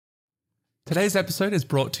Today's episode is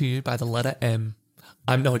brought to you by the letter M.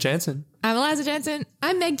 I'm Noah Jansen. I'm Eliza Jansen.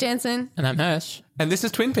 I'm Meg Jansen. And I'm Hirsch. And this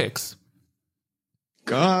is Twin Picks.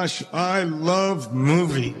 Gosh, I love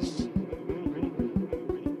movies.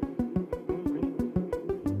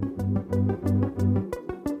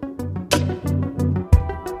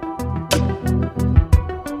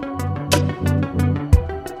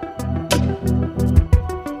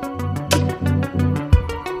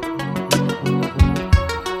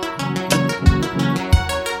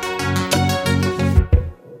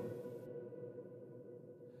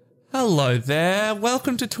 Hello there.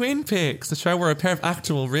 Welcome to Twin Picks, the show where a pair of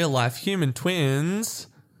actual real-life human twins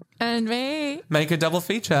And me. make a double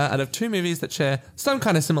feature out of two movies that share some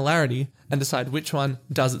kind of similarity and decide which one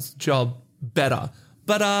does its job better.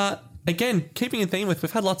 But again, keeping in theme with,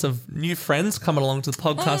 we've had lots of new friends coming along to the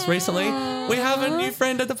podcast recently. We have a new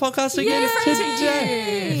friend at the podcast again.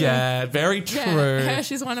 Yay! Yeah, very true. Yeah,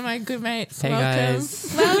 Hirsch is one of my good mates. Hey, Welcome.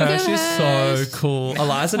 guys. Hirsch is so cool.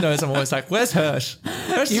 Eliza knows I'm always like, where's Hirsch?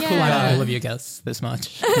 Hirsch is You cool cool like guy. all of your guests this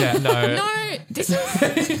much. Yeah, no. No, this is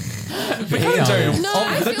We kind of do. No, Of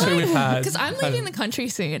I the feel two like, we've had. because I'm leaving the country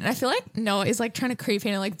soon, and I feel like Noah is like trying to creep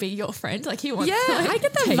in and like be your friend. Like he wants Yeah, to, like, I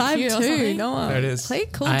get that take you vibe or too. something. Noah. There it is. Play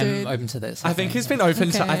it cool, I'm dude. open to this. I think he's been open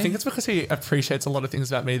to. I Okay. think it's because he appreciates a lot of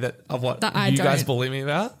things about me that That you I guys don't. bully me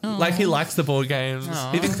about. Like he likes the board games.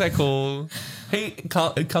 He thinks they're cool. He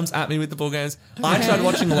comes at me with the board games. I tried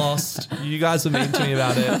watching Lost. You guys were mean to me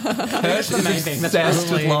about it. Hirsch the is main thing. That's obsessed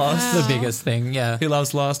with probably Lost. the biggest thing. Yeah. He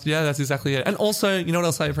loves Lost. Yeah, that's exactly it. And also, you know what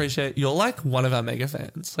else I appreciate? You're like one of our mega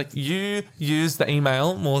fans. Like you use the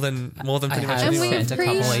email more than pretty much have And we anyone. sent a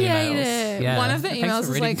couple appreciate emails. it. Yeah. One of the Thanks emails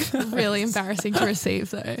for was reading. like really embarrassing to receive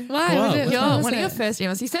though. Why? Whoa. What did- Your, what was one of your it? first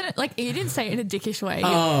emails, you sent it like you didn't say it in a dickish way.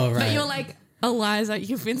 Oh, But right. you're like, Eliza,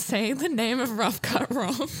 you've been saying the name of Rough Cut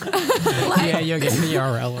wrong. Yeah, you're getting the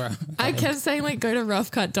URL wrong. I kept saying like go to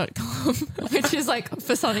roughcut.com, which is like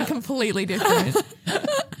for something completely different.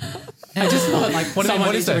 I just thought like What someone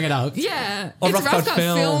is needs to it? bring it up. Yeah. Oh, it's Rough Cut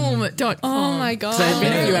roughcutfilm.com. Oh my god. So there's been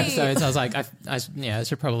a few Literally. episodes. I was like, I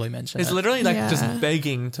should probably mention It's it. literally like Yeah. just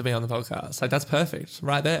begging to be on the podcast. Like that's perfect,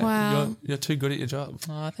 right there. Wow. You're too good at your job.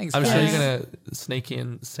 Oh, thanks. I'm guys. sure you're gonna sneak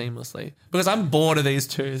in seamlessly because I'm bored of these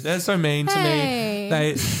two. They're so mean to Hey.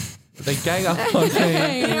 me. They gang up on me.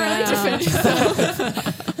 Hey, You really wow. defend yourself.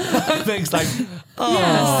 Things like,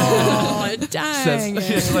 oh, Oh, dang.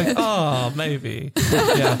 it's like, oh, maybe.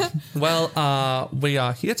 Yeah. Well, we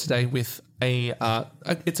are here today with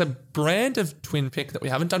it's a brand of Twin Pick that we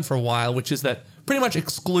haven't done for a while, which is that pretty much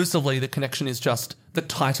exclusively the connection is just the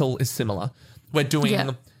title is similar. We're doing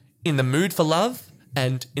Yeah. In the Mood for Love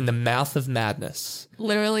and In the Mouth of Madness.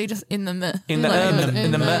 Literally just in the meh. In the Like, and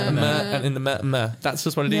in the meh. That's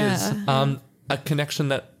just what it is. Yeah. A connection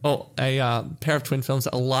that, a pair of twin films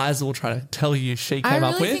that Eliza will try to tell you she I came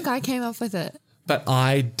up really with. think I came up with it. But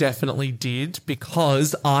I definitely did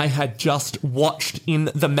because I had just watched In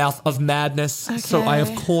the Mouth of Madness. So I, of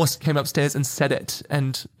Okay. course, came upstairs and said it.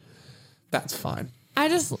 And that's fine. I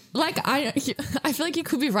just like I feel like you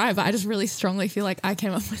could be right, but I just really strongly feel like I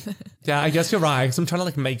came up with it. Yeah, I guess you're right. 'Cause I'm trying to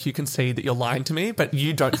like make you concede that you're lying to me, but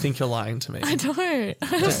you don't think you're lying to me. I don't.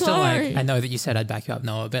 I'm Still, like, sorry. I know that you said I'd back you up,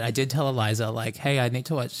 Noah, but I did tell Eliza, like, hey, I need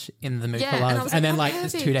to watch In the Mood Yeah, for and I Love. was And like, then, oh, like,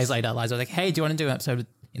 perfect. 2 days later, Eliza was like, hey, do you want to do an episode of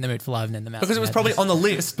In the Mood for Love and In the Mouth Because it of was Madness? probably on the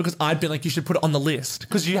list because I'd been like, you should put it on the list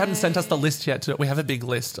because you hadn't sent us the list yet. We have a big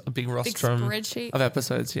list, a big rostrum spreadsheet. of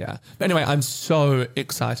episodes, yeah. But anyway, I'm so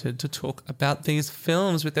excited to talk about these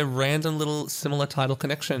films with their random little similar title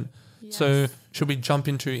connection. So should we jump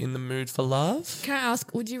into In the Mood for Love? Can I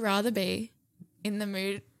ask, would you rather be in the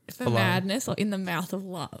mood for love. madness or in the mouth of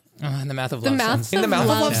love? Oh, In the Mouth of The Love. Mouth sounds- In the Mouth of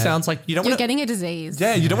Love. Love sounds like you don't You're want to... getting a disease.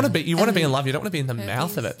 Yeah, you don't want to be... You want to be in love. You don't want to be in the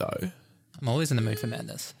mouth of it, though. I'm always in the mood for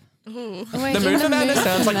madness. Wait, The in Mood for Madness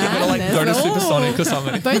sounds like you're going to like go to Madness. Supersonic or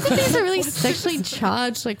something. Both of these are really sexually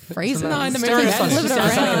charged, like phrases. No, In the Stereo Mood for Sonic. Madness. Flip it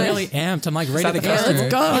Sounds like I'm around. really amped. I'm like ready that to the go. first one?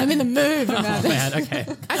 Let's go. I'm in the mood. Oh, man, okay.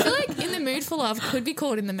 I feel like in the mood for love could be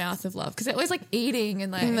called in the mouth of love because they're always like eating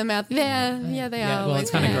and like In the mouth. Yeah, they Yeah, are. well, like,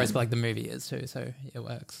 it's kind of yeah. gross, but like the movie is too, so it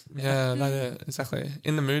works. Yeah, no, yeah, exactly.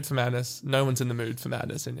 In the Mood for Madness. No one's in the mood for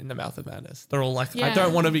madness in the Mouth of Madness. They're all like, I Yeah.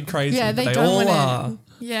 don't want to be crazy. Yeah, but they they don't all wanna- are.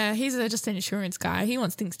 yeah, he's just an insurance guy. He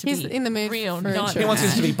wants things to He's be in the mood real, for not insurance. He wants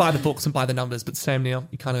us to be by the books and by the numbers, but Sam Neill,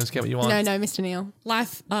 you can't always get what you want. No, Mr. Neil.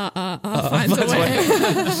 life. Finds a way.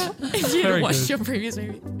 If you Very watched good. your previous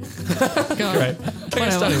movie, go on. Great. Okay,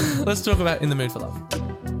 Whatever. Stunning. Let's talk about In the Mood for Love.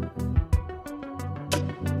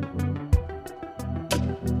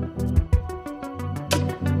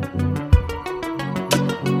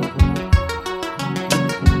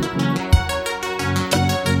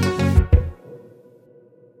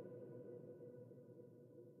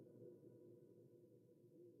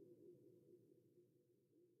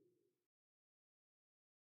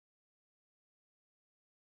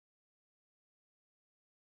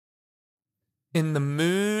 In the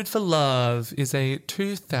Mood for Love is a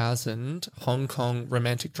 2000 Hong Kong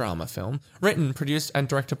romantic drama film written, produced, and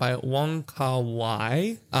directed by Wong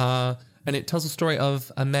Kar-wai. And it tells the story of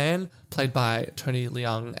a man played by Tony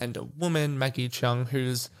Leung and a woman, Maggie Cheung,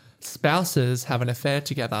 whose spouses have an affair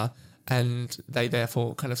together, and they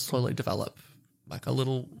therefore kind of slowly develop like a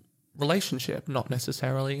little relationship, not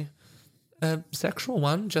necessarily a sexual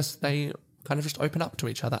one, just they kind of just open up to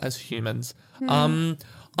each other as humans.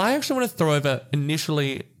 I actually want to throw over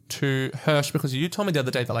initially to Hirsch, because you told me the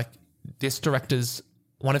other day that like this director's,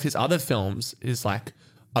 one of his other films is like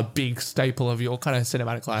a big staple of your kind of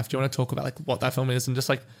cinematic life. Do you want to talk about like what that film is? And just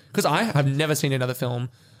like, because I have never seen another film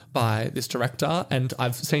by this director, and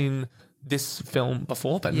I've seen this film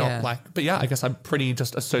before, but not like, but yeah, I guess I'm pretty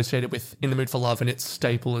just associated with In the Mood for Love, and its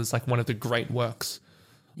staple is like one of the great works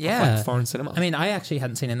of like foreign cinema. I mean, I actually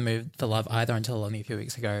hadn't seen In the Mood for Love either until only a few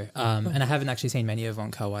weeks ago. And I haven't actually seen many of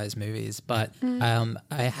Wong Kar-wai's movies, but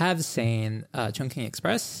I have seen Chungking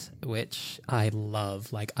Express, which I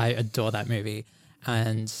love. Like, I adore that movie.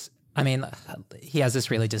 And I mean, he has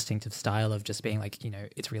this really distinctive style of just being like, you know,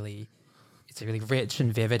 it's really rich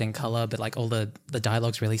and vivid in color, but like all the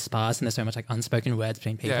dialogue's really sparse, and there's so much like unspoken words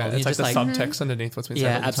between people. Yeah, and it's you're like just the subtext underneath what's been said.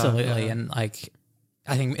 Yeah, all the absolutely. time. Yeah. And like,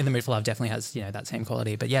 I think In the Mood for Love definitely has, you know, that same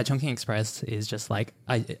quality. But yeah, Chungking Express is just like,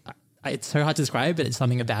 it's so hard to describe, but it's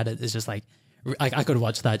something about it is just like I could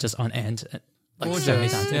watch that just on end like so many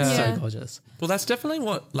times. It's so gorgeous. Well, that's definitely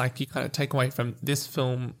what like you kind of take away from this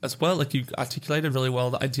film as well. Like you articulated really well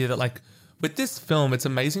the idea that like with this film, it's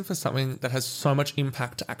amazing for something that has so much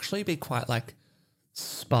impact to actually be quite like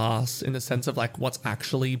sparse in the sense of like what's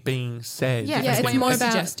actually being said. Yeah, Yeah, it's way more more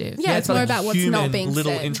about suggestive. Yeah, it's more like about what's human, not being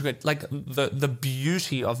little said. intricate, like the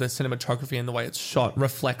beauty of the cinematography and the way it's shot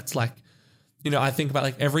reflects like, you know, I think about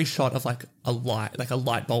like every shot of like a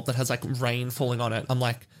light bulb that has like rain falling on it. I'm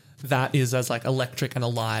like, that is as like electric and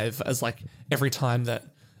alive as like every time that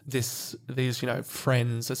these, you know,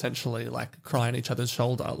 friends essentially like cry on each other's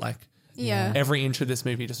shoulder. Like every inch of this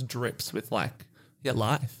movie just drips with like,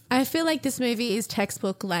 life. I feel like this movie is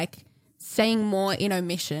textbook like saying more in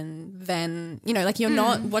omission than, you know, like you're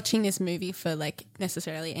not watching this movie for like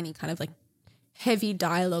necessarily any kind of like heavy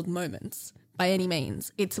dialogue moments by any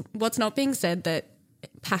means. It's what's not being said that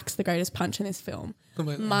packs the greatest punch in this film.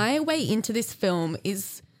 My way into this film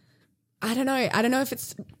is, I don't know if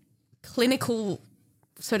it's clinical,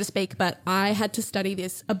 so to speak, but I had to study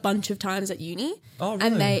this a bunch of times at uni. Oh, really?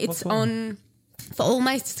 And it's on for all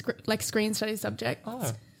my screen study subjects.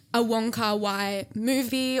 A Wong Kar-wai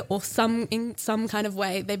movie or in some kind of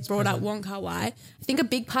way they've brought up Wong Kar-wai. I think a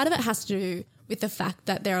big part of it has to do with the fact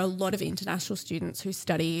that there are a lot of international students who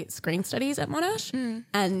study screen studies at Monash,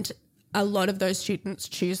 and a lot of those students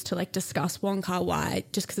choose to like discuss Wong Kar-wai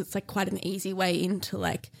just because it's like quite an easy way into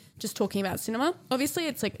like just talking about cinema. Obviously,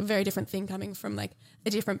 it's like a very different thing coming from like a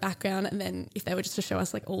different background, and then if they were just to show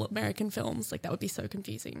us like all American films, like that would be so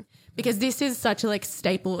confusing because this is such a like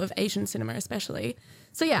staple of Asian cinema especially.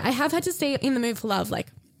 So yeah, I have had to see In the Mood for Love like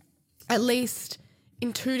at least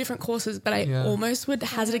in 2 different courses, but I almost would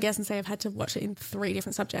hazard a guess and say I've had to watch it in 3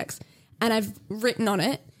 different subjects, and I've written on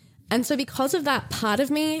it. And so because of that, part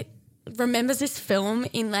of me remembers this film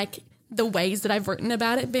in like the ways that I've written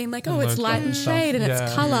about it being like, oh, it's light and shade and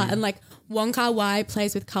it's colour, and like Wong Kar-wai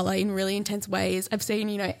plays with colour in really intense ways. I've seen,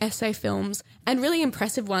 you know, essay films and really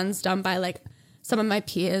impressive ones done by like some of my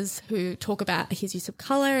peers who talk about his use of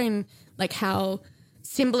colour and like how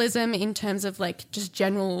symbolism in terms of like just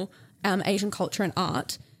general Asian culture and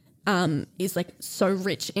art is like so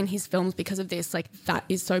rich in his films because of this. Like that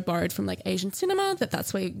is so borrowed from like Asian cinema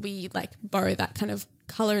that's where we like borrow that kind of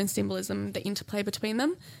colour and symbolism, the interplay between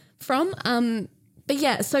them from. But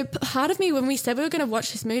yeah, so part of me when we said we were going to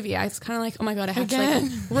watch this movie, I was kind of like, oh my God, I have to like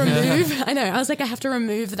remove, I know, I was like, I have to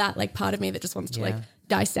remove that like part of me that just wants to like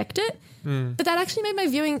dissect it. But that actually made my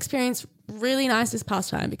viewing experience really nice this past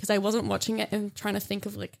time because I wasn't watching it and trying to think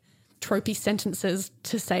of like tropey sentences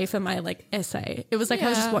to say for my like essay. It was like I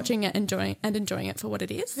was just watching it, enjoying it for what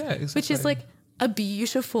it is, which is like a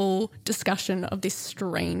beautiful discussion of this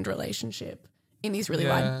strained relationship in these really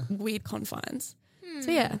weird confines.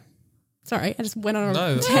 So yeah. Sorry, I just went on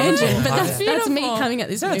a tangent, but that's me coming at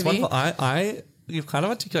this movie. It's wonderful. You've kind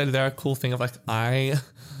of articulated there a cool thing of like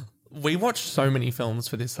we watch so many films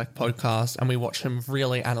for this like podcast, and we watch them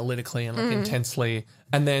really analytically and like intensely,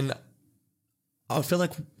 and then I feel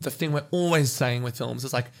like the thing we're always saying with films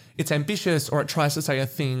is like it's ambitious or it tries to say a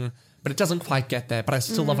thing, but it doesn't quite get there. But I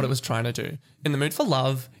still love what it was trying to do. In the Mood for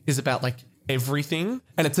Love is about like everything,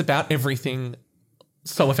 and it's about everything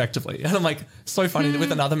so effectively. And I'm like, so funny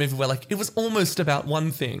with another movie where like it was almost about one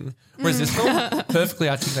thing, whereas this film perfectly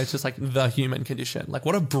articulates just like the human condition. Like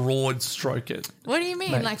what a broad stroke it. What do you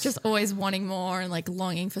mean? Makes. Like just always wanting more and like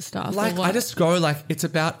longing for stuff? Like or what? I just go like it's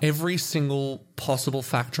about every single possible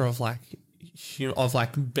factor of like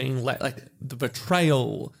being like the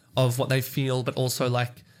betrayal of what they feel, but also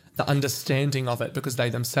like the understanding of it because they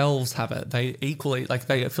themselves have it. They equally like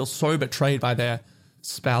they feel so betrayed by their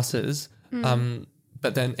spouses,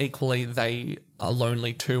 but then equally they are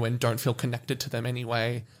lonely too and don't feel connected to them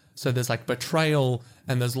anyway. So there's like betrayal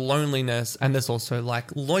and there's loneliness and there's also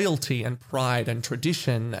like loyalty and pride and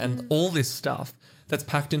tradition and all this stuff that's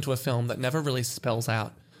packed into a film that never really spells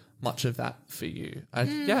out much of that for you. I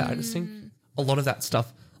just think a lot of that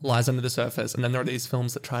stuff lies under the surface, and then there are these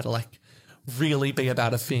films that try to like really be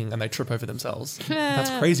about a thing and they trip over themselves. That's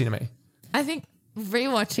crazy to me. I think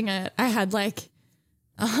rewatching it, I had like,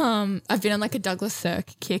 I've been on like a Douglas Sirk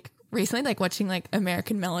kick recently, like watching like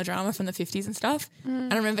American melodrama from the 50s and stuff.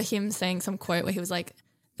 And I remember him saying some quote where he was like,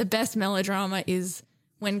 the best melodrama is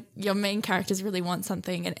when your main characters really want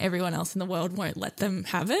something and everyone else in the world won't let them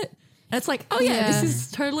have it. And it's like, oh yeah, this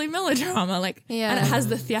is totally melodrama. Like, and it has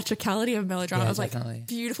the theatricality of melodrama of like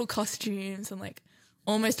beautiful costumes and like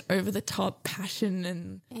almost over the top passion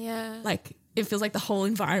and like it feels like the whole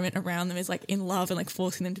environment around them is like in love and like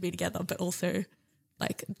forcing them to be together, but also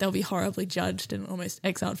like they'll be horribly judged and almost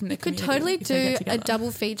exiled from their community. Could totally if they do get a together.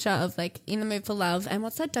 double feature of like In the Mood for Love and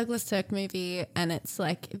what's that Douglas Sirk movie, and it's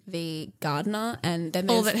like The Gardener and then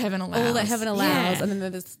there's All That Heaven Allows. All That Heaven Allows, Yeah. and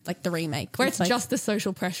then there's like the remake Where it's like, just the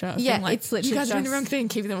social pressure of Yeah, being like, it's literally you guys are doing the just- wrong thing,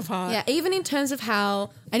 keeping them apart. yeah, even in terms of how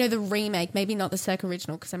I know the remake, maybe not the Sirk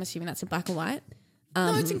original because I'm assuming that's in black and white.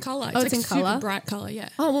 No, it's in colour. It's oh, like it's in super colour? bright colour, yeah.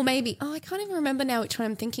 Oh well, maybe. Oh, I can't even remember now which one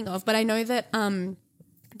I'm thinking of, but I know that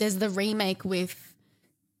there's the remake with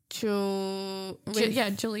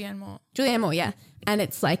Julianne Moore. Julianne Moore, yeah, and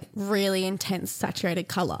it's like really intense, saturated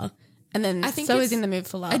color, and then I think so it's is In the Mood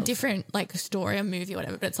for Love. A different like story or movie or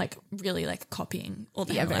whatever, but it's like really like copying all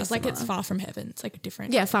the Yeah, very like it's similar. Far From Heaven. It's like a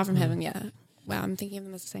different Yeah, Far From Heaven, yeah. Wow, I'm thinking of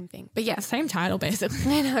them as the same thing. But yeah, same title basically.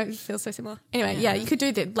 I know, it feels so similar. Anyway, yeah, you could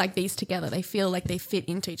do like these together. They feel like they fit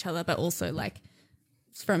into each other, but also like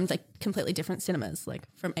from like completely different cinemas, like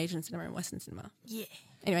from Asian cinema and Western cinema. Yeah.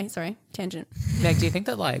 Anyway, sorry, tangent. Meg, do you think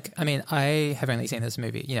that like, I mean, I have only seen this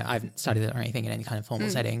movie, you know, I haven't studied it or anything in any kind of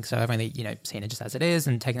formal setting, so I've only, you know, seen it just as it is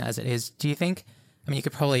and taken it as it is. Do you think, I mean, you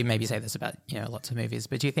could probably maybe say this about, you know, lots of movies,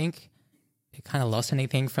 but do you think it kind of lost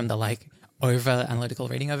anything from the like over analytical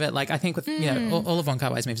reading of it? Like I think with, you know, all of Wong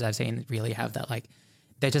Kar-wai's movies I've seen really have that, like,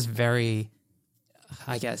 they're just very,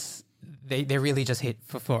 I guess, they really just hit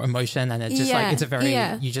for emotion, and it's just like, it's a very,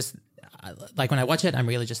 you just, like when I watch it, I'm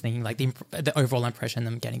really just thinking like the overall impression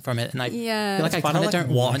I'm getting from it, and I feel like I kind of don't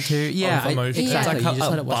want to. Yeah, emotion. exactly. It's like You just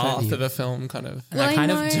let it wash over bath you. of a film, kind of. And Well, I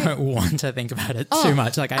kind I of know- don't want to think about it too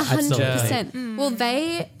much. Like I absolutely. 100%. Well,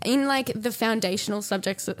 they, in like the foundational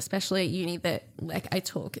subjects, especially at uni that like I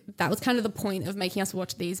took, that was kind of the point of making us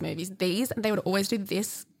watch these movies. They would always do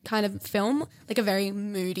this kind of film, like a very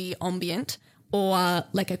moody, ambient, or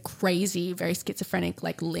like a crazy, very schizophrenic,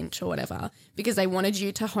 like Lynch or whatever, because they wanted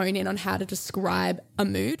you to hone in on how to describe a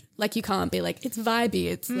mood. Like you can't be like, it's vibey,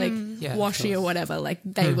 it's like Yeah, of washy or course. whatever. Like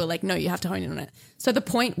they were like, no, you have to hone in on it. So the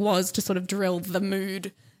point was to sort of drill the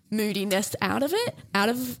moodiness out of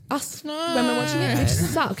us when we're watching it, which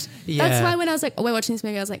sucked. Yeah. That's why when I was like, oh, we're watching this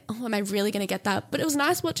movie, I was like, oh, am I really going to get that? But it was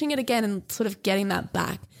nice watching it again and sort of getting that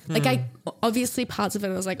back. Like I obviously parts of it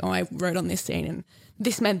I was like, oh, I wrote on this scene and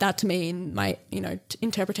this meant that to me in my, you know,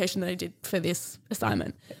 interpretation that I did for this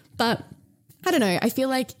assignment. But I don't know. I feel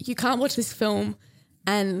like you can't watch this film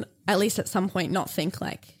and at least at some point not think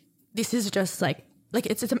like this is just like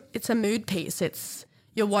it's a mood piece. It's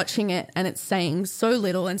you're watching it and it's saying so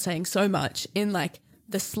little and saying so much in like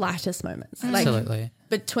the slightest moments. Like Absolutely.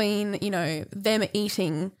 between, you know, them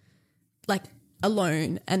eating like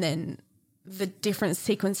alone and then the different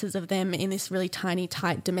sequences of them in this really tiny,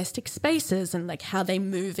 tight domestic spaces and like how they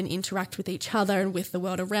move and interact with each other and with the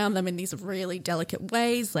world around them in these really delicate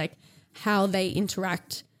ways, like how they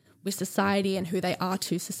interact with society and who they are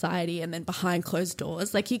to society and then behind closed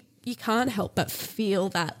doors. Like you can't help but feel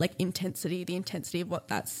that like intensity, the intensity of what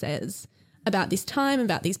that says about this time,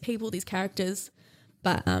 about these people, these characters.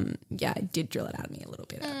 But yeah, it did drill it out of me a little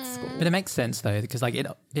bit at school. But it makes sense though, because like it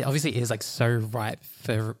obviously is like so ripe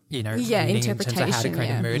for, you know, Yeah, reading in terms of how to interpretation, create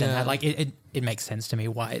yeah. a mood and how, like it makes sense to me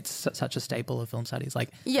why it's such a staple of film studies. Like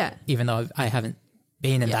Yeah. even though I haven't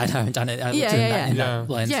been in that, I haven't done it. I looked Yeah, in yeah, that, in yeah. that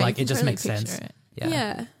lens. Yeah, like you it can just totally makes picture sense. it.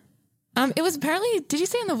 Yeah. It was apparently, did you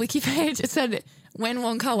see on the wiki page, it said when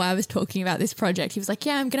Wong Kar-wai was talking about this project, he was like,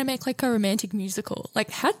 yeah, I'm going to make like a romantic musical. Like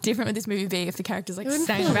how different would this movie be if the characters like wouldn't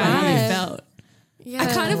sang feel about how right. they felt? Yeah. I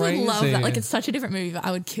kind of would love Crazy. that. Like it's such a different movie, but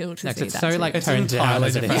I would kill to see It's that. so too. like It's toned down entirely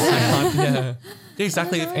as it different. is. Yeah.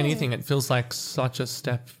 Exactly. If anything, it feels like such a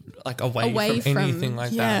step like away from anything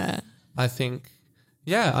like yeah. that. I think,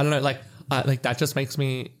 yeah, I don't know. Like that just makes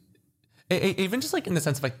me, even just like in the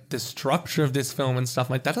sense of like the structure of this film and stuff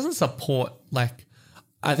like that doesn't support like,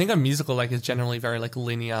 I think a musical like is generally very like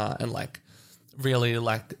linear and like really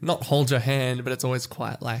like not hold your hand, but it's always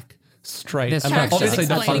quite like straight. There's And like, structure. obviously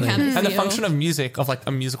the Explaining how they and the feel. function of music of like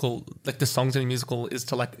a musical, like the songs in a musical is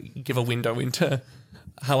to like give a window into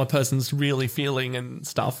how a person's really feeling and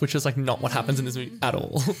stuff, which is like not what happens in this movie at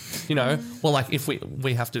all. You know, well, like if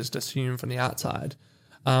we have to just assume from the outside.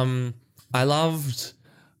 I loved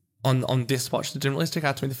on this watch that didn't really stick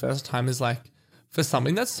out to me the first time is like for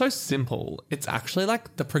something that's so simple, it's actually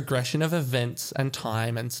like the progression of events and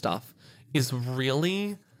time and stuff is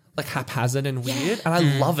really like haphazard and weird, and I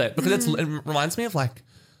love it because it reminds me of like,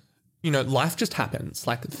 you know, life just happens.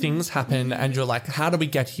 Like things happen, and you're like, how do we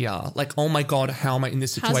get here? Like, oh my god, how am I in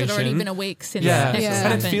this situation? Has it already been a week since Yeah. X has And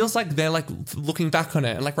it happened? feels like they're like looking back on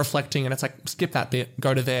it and like reflecting, and it's like skip that bit,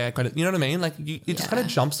 go to there, go to, you know what I mean? Like it just kind of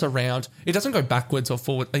jumps around. It doesn't go backwards or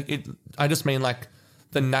forward. Like I just mean like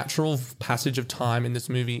the natural passage of time in this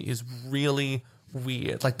movie is really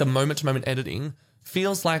weird. Like the moment to moment editing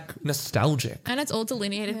feels like nostalgic. And it's all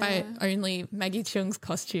delineated by only Maggie Cheung's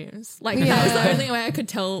costumes. Like that was the only way I could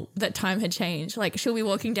tell that time had changed. Like she'll be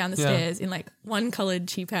walking down the stairs in like one coloured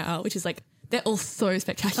cheap out, which is like they're all so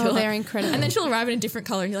spectacular. Oh, they're incredible. And then she'll arrive in a different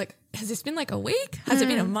colour and you're like, has this been like a week? Has it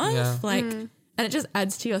been a month? Yeah. Like and it just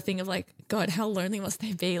adds to your thing of like, God, how lonely must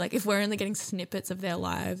they be? Like if we're only getting snippets of their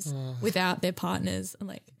lives without their partners and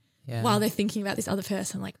like Yeah. while they're thinking about this other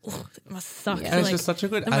person, like, oh, it must suck. And for, it's like, just such a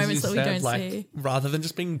good, the as you moments that we said, don't like see. rather than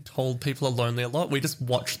just being told people are lonely a lot, we just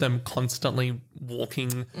watch them constantly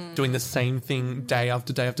walking, doing the same thing day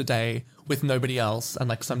after day after day with nobody else. And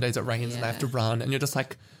like some days it rains and they have to run, and you're just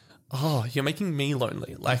like, oh, you're making me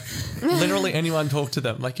lonely. Like literally anyone talk to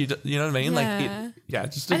them. Like you know what I mean? Yeah.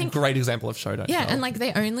 Like just a great example of show don't Yeah, tell. and like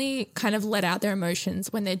they only kind of let out their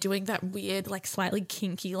emotions when they're doing that weird, like slightly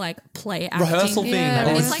kinky, like play acting rehearsal thing. Yeah. Oh,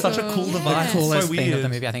 And it's it's such like- a cool yeah. device. The It's coolest so thing of the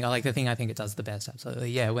weird. movie, I think. I like the thing I think it does the best.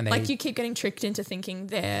 Absolutely, yeah. When they, Like you keep getting tricked into thinking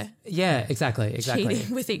they're yeah, exactly.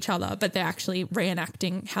 cheating with each other, but they're actually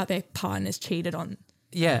reenacting how their partner's cheated on.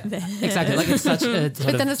 Yeah, exactly. Like it's such a sort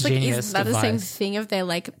But then of it's like, genius is that the same device. thing of their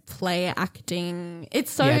like play acting?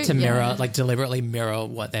 It's so Yeah, to mirror, like deliberately mirror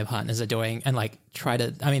what their partners are doing and like try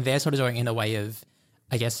to, I mean, they're sort of doing it in a way of,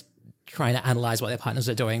 I guess, trying to analyze what their partners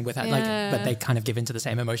are doing without like, but they kind of give into the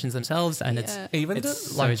same emotions themselves. And it's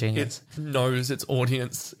so genius. It knows its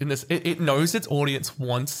audience in this. It knows its audience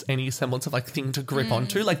wants any semblance of like thing to grip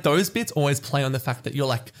onto. Like those bits always play on the fact that you're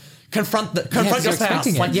like confront your you're spouse,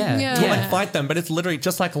 expecting it. like Yeah. to like fight them. But it's literally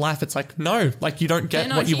just like life. It's like no, like you don't get They're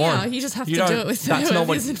not what you here. want. You just have to don't- do it with that's not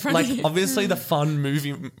what whoever's in front like. of you. Obviously, the fun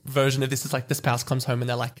movie version of this is like the spouse comes home and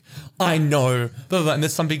they're like, I know, blah, blah, blah, and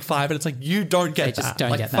there's some big fight, but it's like you don't get They that. just don't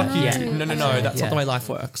like, get fuck that. you. Yeah. Too. No. That's not Yeah. the way life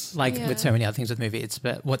works. Like with so many other things with movie, it's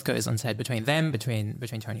but what goes unsaid between them, between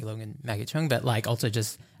Tony Leung and Maggie Cheung, but like also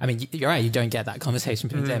just, I mean, you're right, you don't get that conversation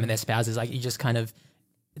between them and their spouses. Like you just kind of,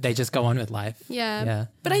 they just go on with life. Yeah.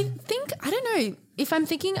 But I think, I don't know, if I'm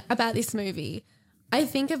thinking about this movie, I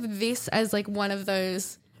think of this as like one of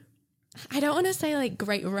those, I don't want to say like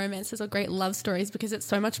great romances or great love stories because it's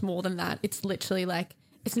so much more than that. It's literally like,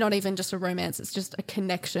 it's not even just a romance, it's just a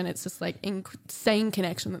connection. It's just like insane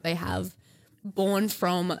connection that they have born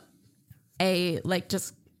from a like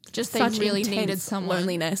just Just they such really intense needed someone.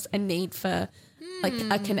 loneliness and need for like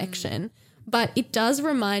a connection. But it does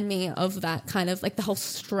remind me of that kind of like the whole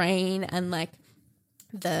strain and like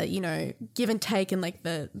the, you know, give and take and like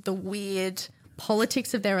the weird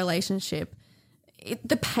politics of their relationship.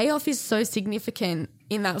 The payoff is so significant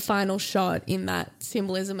in that final shot, in that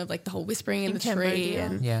symbolism of like the whole whispering in the tree Cambodia.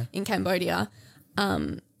 and in Cambodia.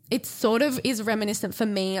 It sort of is reminiscent for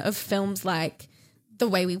me of films like The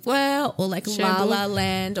Way We Were or like La La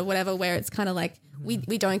Land or whatever, where it's kind of like we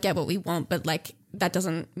don't get what we want, but like that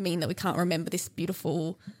doesn't mean that we can't remember this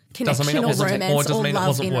beautiful Doesn't mean connection it or wasn't- or romance doesn't or mean it love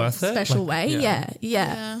wasn't in a worth it. special Like, way. yeah.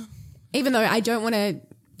 Yeah. Even though I don't want to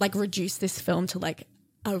like reduce this film to like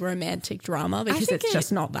a romantic drama because think it's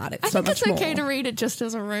just not that. It's I so think much it's more. okay to read it just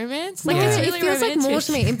as a romance. Like No, it's it really feels like romantic. more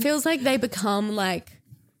to me. It feels like they become like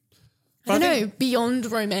I don't know,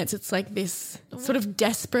 beyond romance. It's like this sort of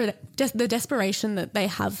the desperation that they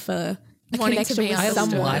have for wanting to connection be with I understood.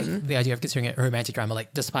 someone. like the idea of considering it a romantic drama,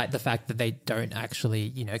 like despite the fact that they don't actually,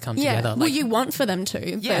 come Yeah, together. well, Like, you want for them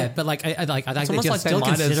to. yeah, but like I like that almost you're like they still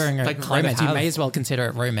might as, considering it like, kind of romance. You have- may as well consider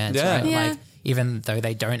it romance, Yeah. right? Yeah. Like even though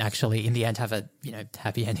they don't actually in the end have a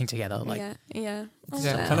happy ending together. Like yeah. Oh,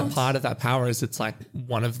 Yeah, wow. kind of part of that power is it's like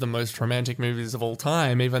one of the most romantic movies of all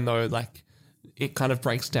time, even though like it kind of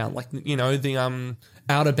breaks down like the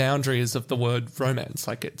outer boundaries of the word romance.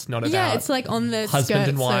 Like it's not about Yeah, it's like on the husband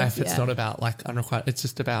and skirts wife. of- It's yeah. not about like unrequited. It's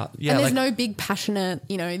just about And there's like, no big passionate,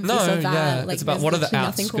 this no, or that. yeah. Like, It's about there's what are the literally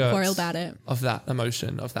nothing corporeal outskirts about it. of that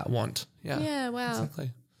emotion, of that want. Yeah, Yeah, wow.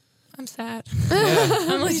 exactly. I'm sad.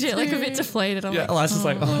 I'm legit like a bit deflated. I'm Yeah, like, Eliza's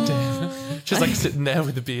like, oh damn. She's like sitting there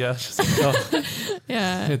with the beer. She's like, oh,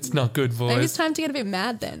 yeah. it's not good, Maybe it's boys. time to get a bit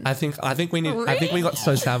mad then. I think we need. I think we got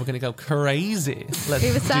so sad we're gonna go crazy. Let's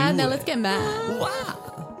We were sad, do now it. let's get mad. Wow.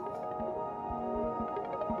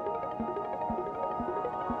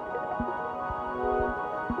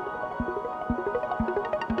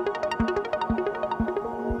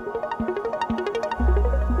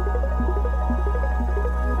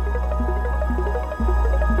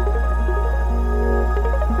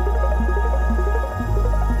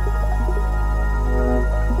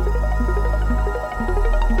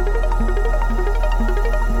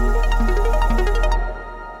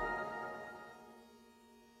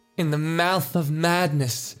 In the Mouth of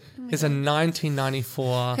Madness is a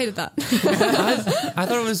 1994. Hated that. I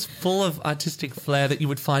thought it was full of artistic flair that you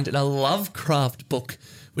would find in a Lovecraft book,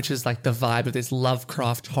 which is like the vibe of this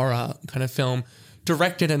Lovecraft horror kind of film,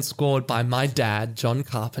 directed and scored by my dad, John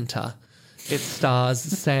Carpenter. It stars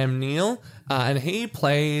Sam Neill, and he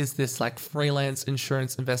plays this like freelance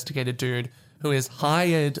insurance investigator dude who is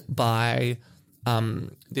hired by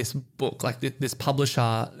this book, like this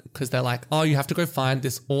publisher, because they're like, oh, you have to go find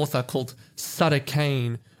this author called Sutter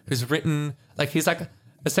Kane, who's written, like, he's like,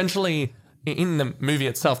 essentially, in the movie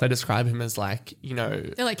itself, they describe him as like,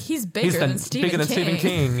 They're like, he's bigger than Stephen bigger than King. Stephen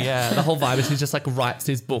King. Yeah, the whole vibe is he just like writes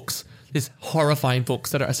these books, these horrifying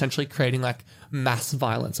books that are essentially creating like mass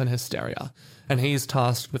violence and hysteria. And he's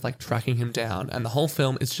tasked with like tracking him down. And the whole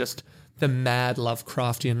film is just the mad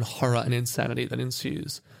Lovecraftian horror and insanity that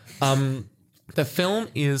ensues. The film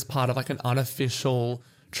is part of like an unofficial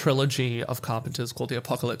trilogy of Carpenter's called the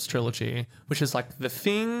Apocalypse Trilogy, which is like The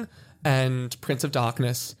Thing and Prince of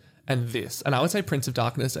Darkness and this. And I would say Prince of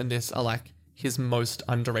Darkness and this are like his most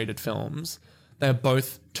underrated films. They're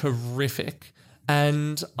both terrific.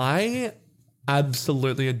 And I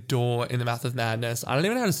absolutely adore In the Mouth of Madness. I don't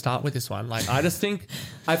even know how to start with this one. Like, I think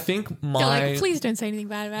They're my... like, please don't say anything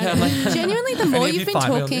bad about Yeah, it. I'm like, Genuinely, the Any more of you've you been fight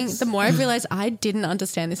me on talking, this? the more I've realized I didn't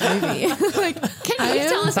understand this movie. Like, Can you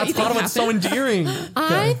tell us what that's you part think of what's so happened? endearing.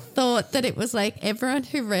 I thought that it was like everyone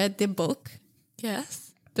who read the book,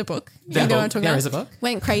 Yes. you know book. what I'm talking There about? is a book?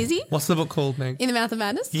 Went crazy What's the book called, Meg? in the Mouth of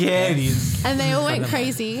Madness. Yeah, it is. And they all went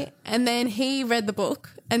crazy. And then he read the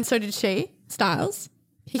book, and so did she, Styles.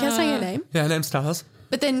 He kept saying her name. Yeah, her name's Stars.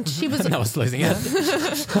 But then she was, I was losing it.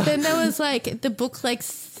 then there was like the book, like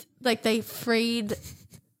they freed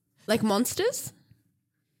like monsters.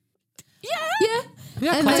 Yeah.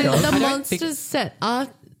 Yeah, And kind then of. the I don't monsters think- set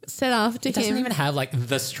after It doesn't him. even have like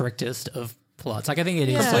the strictest of plots. Like I think it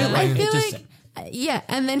is. Yeah. like, I it feel just- like, yeah.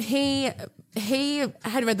 And then he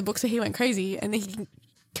had read the book, so he went crazy, and then he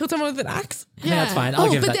killed someone with an axe. Yeah, that's fine. I'll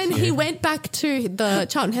Oh, give but that then to he you. went back to the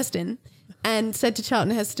Charlton Heston and said to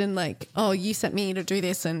Charlton Heston, like, "Oh, you sent me to do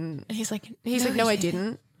this," and And he's like, he's like, "No, I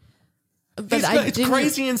didn't." But It's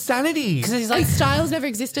crazy insanity. Because he's Like like, Styles never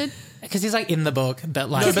existed. because he's like in the book, but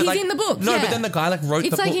like, Because he's in the book. No, yeah. but then the guy like wrote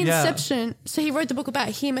It's the like book. Inception. So he wrote the book about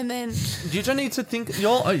him, and then You don't need to think.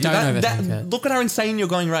 overthink it. Look at how insane you're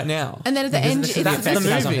going right now. and then at the end, this is it's the effect it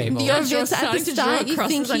has on movie. people. You're You're at starting the to draw start, you think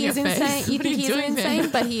crosses on he is your face. insane. You What are think you he is doing there?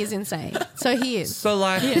 insane, but he is insane. So he is. So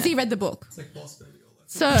like, Because he read the book.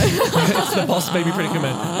 So it's the Boss Baby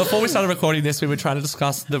predicament. Before we started recording this, we were trying to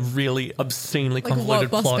discuss the really obscenely Like what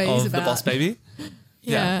convoluted Boss plot Baby's of the about. Boss Baby.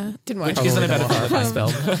 yeah. didn't work. Which isn't a Probably better not film.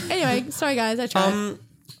 what I spelled. Anyway, sorry guys, I tried.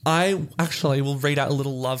 I actually will read out a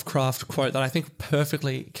little Lovecraft quote that I think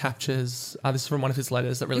perfectly captures, this is from one of his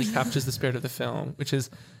letters that really captures the spirit of the film, which is,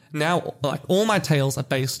 now, like, all my tales are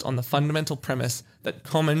based on the fundamental premise that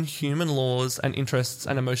common human laws and interests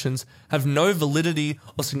and emotions have no validity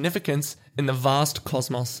or significance in the vast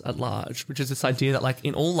cosmos at large, which is this idea that, like,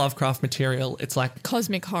 in all Lovecraft material, it's like,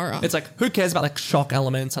 Cosmic horror. it's like, who cares about like shock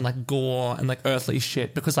elements and like gore and like earthly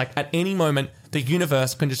shit? Because like at any moment, the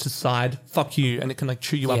universe can just decide, fuck you, and it can like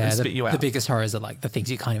chew you up and spit you out. The biggest horrors are like the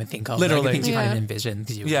things you can't even think of. Literally. Like, the things you Yeah. can't even envision.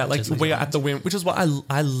 'Cause you Yeah, like just- we are at the whim, which is what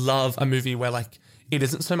I love a movie where like it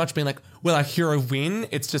isn't so much being like, will our hero win?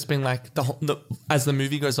 It's just being like as the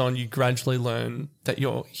movie goes on, you gradually learn that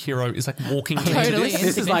your hero is like walking into Totally. this.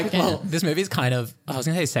 This is like, Insignificant. well, this movie is kind of, I was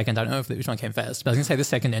going to say second, I don't know if which one came first, but I was going to say the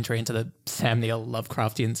second entry into the Sam Neill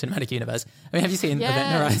Lovecraftian cinematic universe. I mean, have you seen Event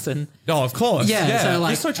Horizon? Oh, of course. So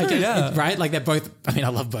like, it's so true. I get- Yeah. right. Like they're both. I mean, I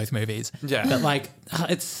love both movies. Yeah. but like,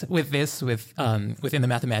 it's with within the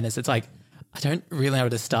Mouth of Madness. It's like I don't really know where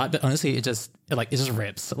to start, but honestly, it just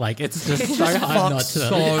rips. Like it's just so hard not to. so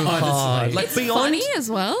hard. honestly. Like It's beyond funny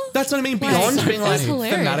as well. That's what I mean. Beyond so being like funny. It's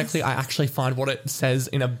hilarious. thematically, I actually find what it says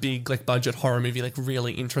in a big like budget horror movie like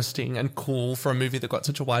really interesting and cool for a movie that got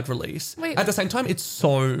such a wide release. Wait. At the same time, it's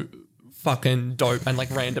so fucking dope and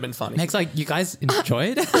like random and funny. Meg's like, you guys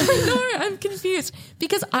enjoyed? No, I'm confused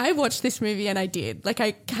because I watched this movie and I did. Like,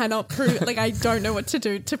 I cannot prove it. Like, I don't know what to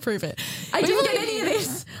do to prove it. I didn't get any of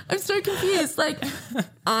this. I'm so confused. Like,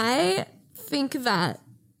 I think that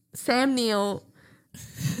Sam Neill,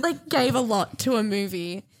 like, gave a lot to a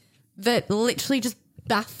movie that literally just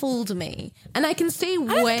baffled me. And I can see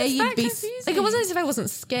where think it's you'd that be. confusing. Like, it wasn't as if I wasn't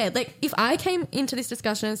scared. Like, if I came into this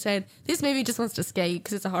discussion and said, this movie just wants to scare you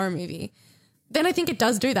because it's a horror movie, then I think it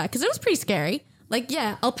does do that because it was pretty scary. Like,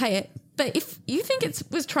 yeah, I'll pay it. But if you think it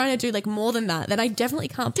was trying to do like more than that, then I definitely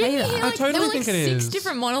can't pay Didn't you that. hear, like, totally there were think like it six is.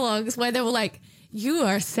 different monologues where they were like, you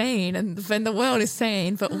are sane and then the world is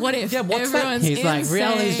sane, but what if Yeah, what's that? everyone's He's like, insane?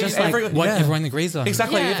 reality is just like Everyone- what yeah. everyone agrees on.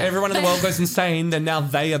 Exactly. Yeah. If everyone in the world goes insane, then now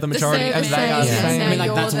they are the majority same and they are insane. insane. Yeah. I mean, like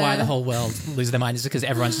You're that's why there. the whole world loses their mind is because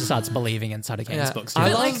everyone just starts believing in Sutter Kane's Yeah. books. I you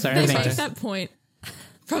know? love- Like, so they everything make just- that point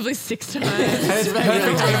probably 6 times. And it's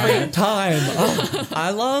perfect every time. Oh,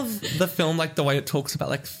 I love the film, like the way it talks about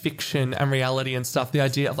like fiction and reality and stuff. The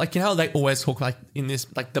idea of like, you know how they always talk like in this,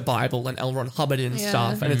 like the Bible and L. Ron Hubbard and Yeah.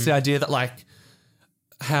 stuff. And it's the idea that like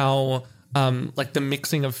how like the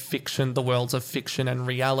mixing of fiction, the worlds of fiction and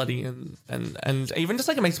reality and even just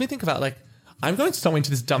like it makes me think about like, I'm going so into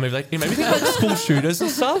this dumb movie. Like it made me think about like school shooters and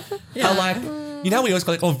stuff. How like, you know, how we always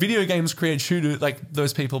go like, oh, video games create shooters, like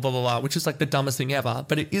those people, blah, blah, blah, which is like the dumbest thing ever.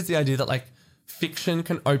 But it is the idea that like fiction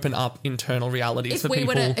can open up internal realities If for we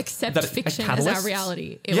people. were to accept that are fiction as our catalysts.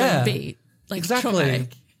 reality, it Yeah. would be like Exactly.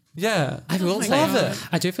 traumatic. Yeah. I will my say, God. Love it.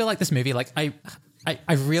 I do feel like this movie, like I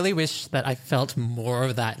really wish that I felt more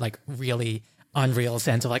of that, like really unreal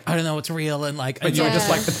sense of like I don't know what's real and like. But you were just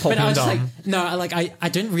like, it's pop But I and was just dumb. like, no, like I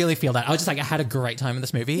didn't really feel that. I was just like, I had a great time in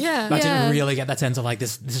this movie. Yeah. but I Yeah. didn't really get that sense of like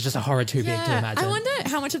this is just a horror too big to Yeah, imagine. I wonder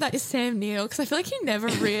how much of that is Sam Neill because I feel like he never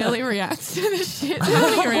really reacts to the shit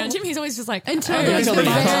happening around him. He's always just like, Until oh, like, until the the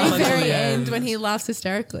very, end. Until very the end end. when he laughs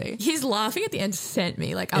hysterically. his laughing at the end sent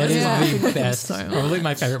me. Like I It was is laughing the with him best. so much. Probably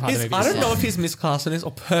my favorite part of the movie. I don't know if he's miscast in this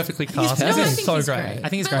or perfectly cast. perfect. This No, I is think so he's great. great. I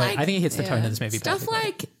think he's But, great. like, I think he hits the tone yeah. of this movie Stuff perfectly.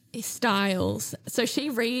 like Styles. So she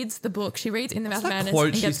reads the book. She reads In the Mouth of That Madness quote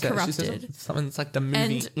and she gets says, corrupted. something that's like the movie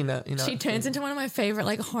And in a she turns into one of my favorite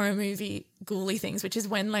like horror movie ghouly things, which is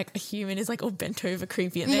when like a human is like all bent over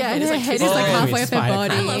creepy and their Yeah, head and is her like head is twisted. like Oh, halfway up her spider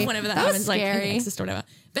body. I love whenever that was happens, like in scary. Exorcist or whatever.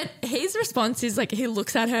 But his response is like he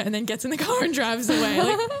looks at her and then gets in the car and drives away.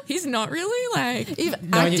 Like he's not really like If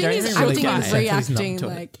No, you acting don't is even really acting get and the sense that he's not reacting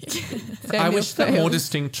doing like. I Samuel wish that more failed.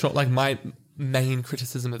 distinct like my main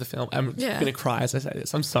criticism of the film. I'm Yeah. gonna cry as I say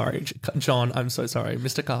this. I'm sorry, John. I'm so sorry,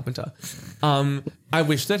 Mr. Carpenter. I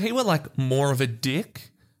wish that he were like more of a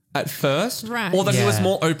dick at first, Right. or that he was Yeah.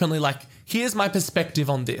 more openly like, here's my perspective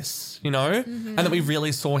on this, you know, and that we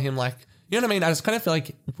really saw him like, you know what I mean? I just kind of feel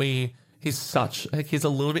like he's a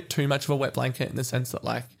little bit too much of a wet blanket in the sense that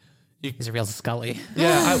like. He's a real Scully.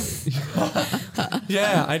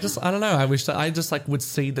 Yeah, I don't know. I wish that I just like would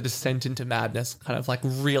see the descent into madness kind of like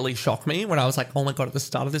really shock me when I was like, oh my God, at the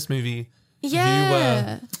start of this movie,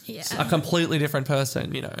 Yeah. you were a completely different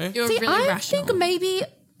person, you know? you're See, really I rational. think maybe.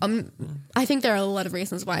 I think there are a lot of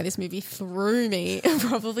reasons why this movie threw me.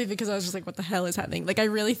 Probably because I was just like, "What the hell is happening?" Like, I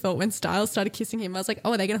really thought when Styles started kissing him, I was like,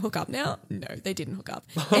 "Oh, are they going to hook up now?" No, they didn't hook up.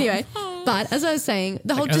 Anyway, but as I was saying,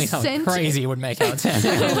 the whole Only someone descent. crazy would make out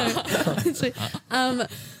Samuel. So,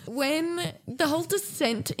 when the whole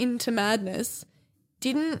descent into madness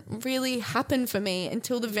didn't really happen for me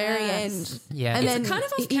until the very Yes. end. Yeah. and It's then kind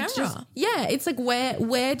of off he just- camera. yeah, it's like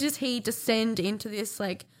where does he descend into this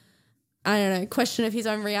like I don't know question of his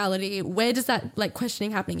own reality? Where does that like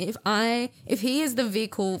questioning happening? If he is the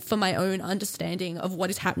vehicle for my own understanding of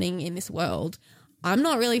what is happening in this world, I'm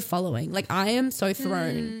not really following. Like I am so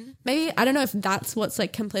thrown. Maybe I don't know if that's what's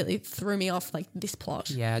like completely threw me off like this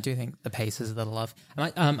plot. Yeah, I do think the pace is a little off.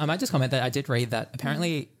 I might just comment that I did read that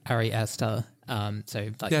apparently Ari Aster, so like Yeah,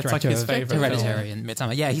 it's like director his of favourite Hereditary and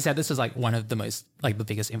Midsummer. Yeah, he said this was like one of the most like the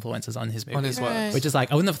biggest influences on his movie. On his work. Which is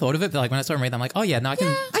like I wouldn't have thought of it, but like when I saw him read, I'm like, oh yeah, no, I can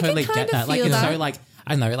I can totally kind get of that. Like feel it's that. so like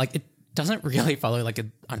I don't know, like doesn't really follow like a,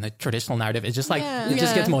 I don't know, traditional narrative. It's just like, it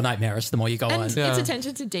just Yeah. gets more nightmarish the more you go on. And it's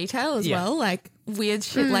attention to detail as Yeah. well, like weird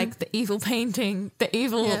shit like the evil painting, the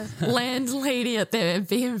evil landlady at their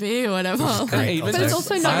B&B or whatever. Even But it's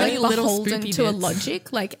also not Tiny like little beholden spoopy to a bits.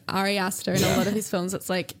 logic like Ari Aster in a lot of his films. It's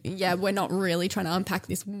like, yeah, we're not really trying to unpack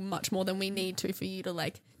this much more than we need to for you to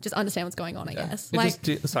like just understand what's going on, I guess. It Like,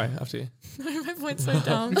 just sorry, after you. My point's so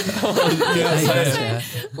dumb. Yeah.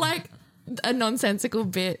 Like a nonsensical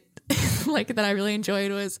bit like that I really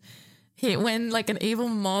enjoyed was when like an evil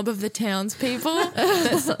mob of the townspeople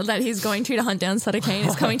that he's going to hunt down Sutter Kane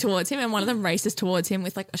is coming towards him, and one of them races towards him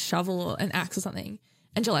with like a shovel or an axe or something.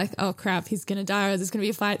 And you're like, oh crap, he's gonna die, or there's gonna be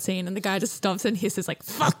a fight scene, and the guy just stops and hisses like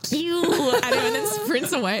 "fuck you" at him, and then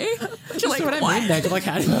sprints away. And you're like, what I what? mean, Meg, like,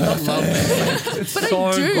 how do you not love it? but so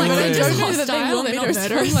I do. good. Like, I They're don't just know that they hostile, want me they're to not respond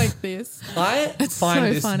murderers. like this. I find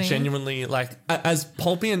so this funny. genuinely like as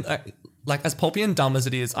pulpy and as pulpy and dumb as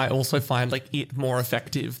it is. I also find like it more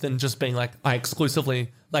effective than just being like I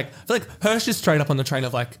exclusively like. I feel like Hirsch is straight up on the train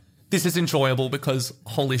of like this is enjoyable because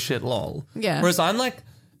holy shit, lol. Yeah. Whereas I'm like,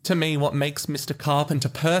 to me, what makes Mr. Carpenter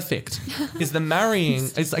perfect is the marrying.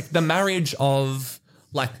 It's like the marriage of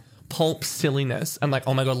like pulp silliness and like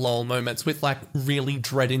oh my god lol moments with like really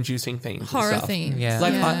dread-inducing themes, and Horror stuff. themes. Yeah.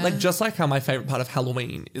 Like Yeah. like just like how my favorite part of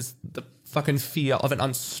Halloween is the fucking fear of an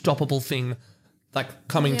unstoppable thing like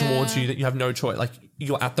coming towards you that you have no choice, like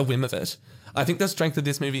you're at the whim of it. I think the strength of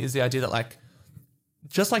this movie is the idea that like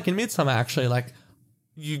just like in Midsummer actually, like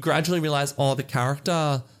you gradually realize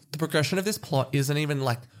the progression of this plot isn't even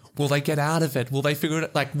like will they get out of it? Will they figure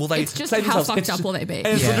it? Like, will they? It's just save how themselves? fucked It's up just- will they be? And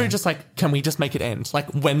it's Yeah. literally just like, can we just make it end? Like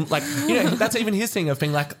when, like that's even his thing of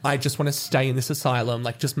being like, I just want to stay in this asylum.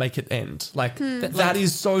 Like, just make it end. Like that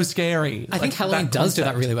is so scary. I think Halloween does do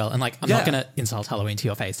that really well. And like, I'm Yeah. not going to insult Halloween to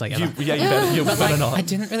your face. Like, ever. You better But like, not. I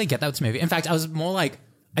didn't really get that with this movie. In fact, I was more like,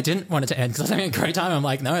 I didn't want it to end because I was having a great time. I'm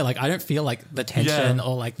like, no, like I don't feel like the tension Yeah.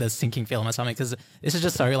 or like the sinking feeling or something because this is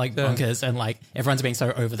just so like bonkers and like everyone's being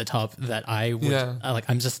so over the top that I would like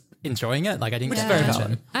I'm just enjoying it. Like I didn't Which is get very the valid.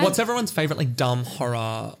 tension. What's everyone's favorite like dumb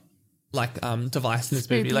horror like device in this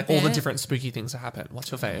movie? Spooky Like all the bit. different spooky things that happen. What's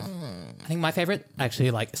your favorite? I think my favorite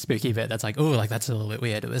actually like spooky bit that's like, oh, like that's a little bit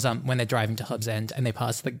weird. It was when they're driving to Hobbs End and they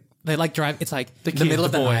pass they like drive, it's like the kid, middle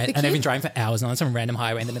of the the boy. night The and they've been kid? driving for hours and on some random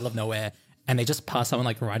highway in the middle of nowhere. And they just pass someone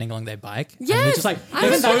like riding along their bike. And they're Yes! just like, I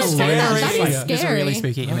isn't was that so hilarious? scary. It's That like, is It's a really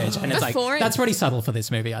scary. spooky image. And it's like, Before it- that's pretty subtle for this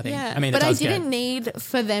movie, I think. Yeah. I mean, But it I does didn't get. need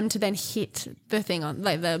for them to then hit the thing on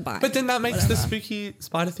like the bike. But then that makes the spooky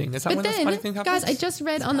spider thing. Is that But when the spider then, thing happens? guys, I just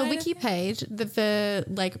read on the Spider wiki page that the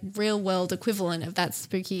like real world equivalent of that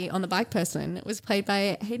spooky on the bike person was played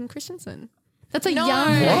by Hayden Christensen. That's a No, young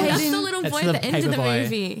that's Hayden. the little That's boy the at the end of the paperboy.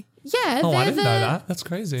 movie. Yeah, Oh, I they're didn't the know that. That's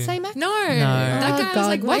crazy. same actor. No, Oh that guy was God,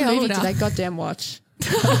 like what way movie older. did I goddamn watch?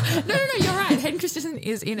 No, you're right. Hayden Christensen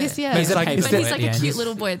is in it. Yes, yeah. But is it like, Paperboy is But there, he's at like the a end. cute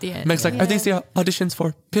little boy at the end. Meg's like, are these the auditions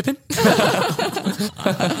for Pippin?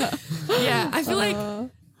 Yeah, I feel like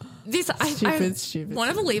this. I Stupid.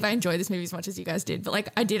 want to believe I enjoy this movie as much as you guys did, but like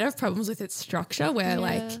I did have problems with its structure. Where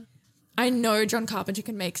like I know John Carpenter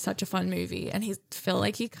can make such a fun movie, and he feel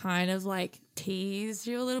like he kind of like teased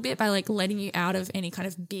you a little bit by like letting you out of any kind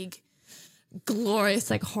of big, glorious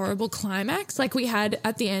like horrible climax. Like we had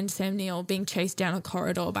at the end, Sam Neill being chased down a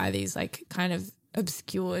corridor by these like kind of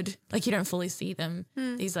obscured, like you don't fully see them.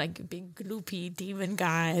 These like big gloopy demon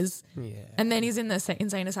guys. Yeah. And then he's in the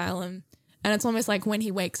insane asylum, and it's almost like when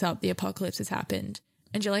he wakes up, the apocalypse has happened,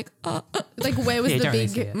 and you're like, oh, Like where was Yeah, you the don't really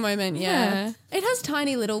see big it. moment? Yeah. Yeah. It has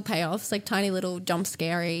tiny little payoffs, like tiny little jump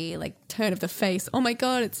scary, like turn of the face. Oh my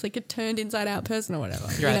god, it's like a turned inside out person or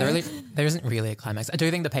whatever. You're right. you know? There isn't really a climax. I do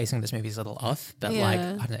think the pacing of this movie is a little off, but like,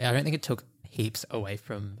 Yeah. I don't think it took heaps away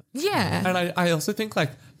from. yeah. And I also think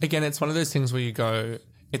like, again, it's one of those things where you go,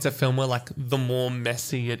 it's a film where like the more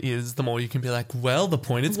messy it is, the more you can be like, well, the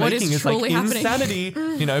point it's What is making is like truly happening? insanity,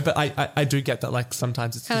 you know, but I do get that like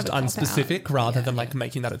sometimes it's Kind of just a cop-out. unspecific rather than like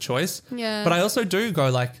making that a choice. Yeah. But I also do go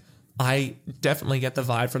like, I definitely get the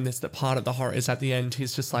vibe from this that part of the horror is at the end,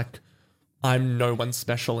 he's just like, I'm no one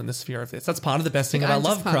special in the sphere of this. That's part of the best thing Like, about I'm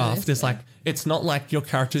just part of Lovecraft this, is like, it's not like your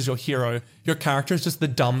character's your hero. Your character is just the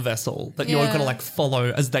dumb vessel that you're Yeah. going to like follow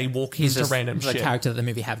as they walk He's into just random the shit. character that the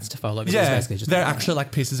movie happens to follow. Because Yeah, it's basically just they're actually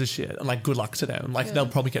like pieces of shit, and like good luck to them. Like they'll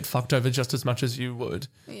probably get fucked over just as much as you would.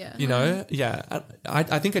 Yeah. You know, yeah.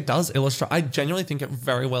 I think it does illustrate. I genuinely think it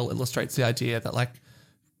very well illustrates the idea that like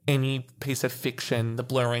any piece of fiction, the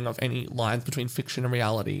blurring of any lines between fiction and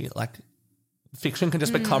reality, like fiction can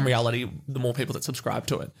just become reality the more people that subscribe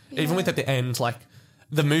to it. Even with at the end, like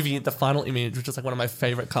the movie, the final image, which is like one of my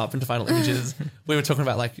favorite Carpenter final images, we were talking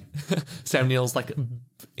about like Sam Neill's like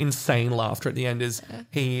insane laughter at the end is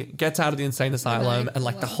he gets out of the insane asylum and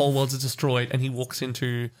like the whole world is destroyed and he walks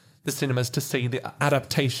into the cinemas to see the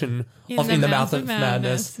adaptation of In the Mouth of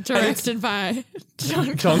Madness. Directed by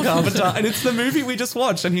John Carpenter. And it's the movie we just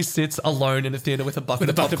watched. And he sits alone in a theater with a bucket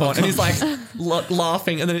of popcorn. And he's like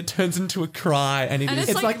laughing. And then it turns into a cry. And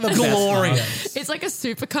it's like the glorious. It's like a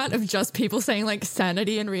supercut of just people saying like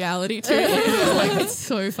sanity and reality to it. Like, it's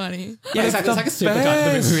so funny. Yeah, exactly. It's like a supercut of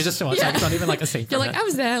the movie we just watched. Like, it's not even like a scene. You're like, I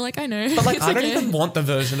was there. Like, I know. But like, I don't even want the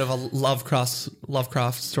version of a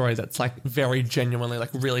Lovecraft story that's like very genuinely like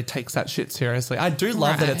really takes that shit seriously. I do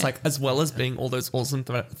love that it's like, as well as being all those awesome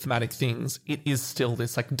thematic things, it is still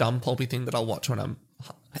this like dumb pulpy thing that I'll watch when I'm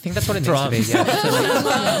I think that's what it needs to be. Yeah.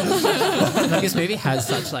 Like, this movie has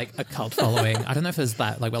such like a cult following. I don't know if it was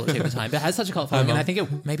that like well received at the time, but it has such a cult following, and I think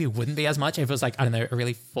it maybe wouldn't be as much if it was like, I don't know, a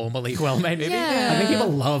really formally well made movie. Yeah. I think people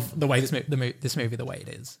love the way this movie the way it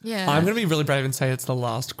is. Yeah. I'm gonna be really brave and say it's the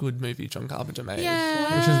last good movie John Carpenter made.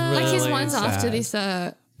 Yeah. Which is really like his ones sad. after this All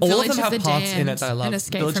of Village them of have the parts Damned in it that I love. and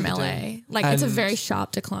Escape Village from of the LA. Damned. Like, it's a And very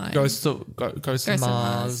sharp decline. Ghost of Mars.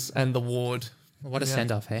 Mars and The Ward. What a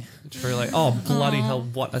send off, hey? Truly. Oh, bloody hell,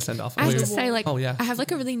 what a send off. I have to say, like, oh, yeah. I have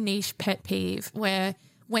like a really niche pet peeve where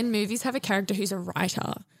when movies have a character who's a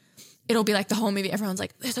writer, it'll be like the whole movie, everyone's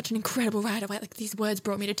like, they're such an incredible writer. Like, these words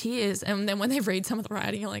brought me to tears. And then when they read some of the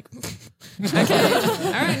writing, you're like, okay,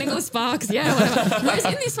 all right, Nicholas Sparks, yeah, whatever. Whereas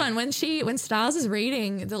in this one, when Stars is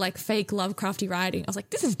reading the like fake Lovecrafty writing, I was like,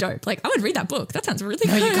 this is dope. Like, I would read that book. That sounds really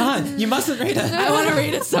No, good. you can't. You mustn't read it. I want to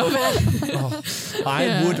read it so bad.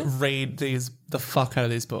 I would read the fuck out of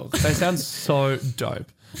these books. They sound so dope.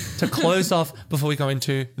 To close off, before we go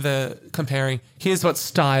into the comparing, here's what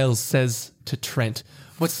Styles says to Trent.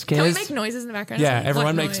 What scares... Can we make noises in the background? Yeah, Like,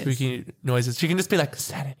 everyone what makes noise? spooky noises. You can just be like,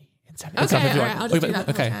 insanity. Okay, Stuff if you all want. right, I'll just do that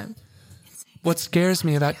the Okay. whole time. What scares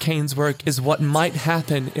me about Kane's work is what might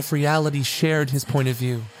happen if reality shared his point of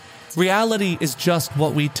view. Reality is just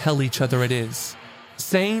what we tell each other it is.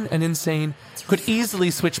 Sane and insane could easily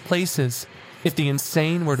switch places if the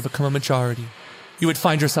insane were to become a majority. You would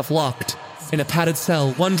find yourself locked in a padded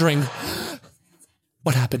cell wondering,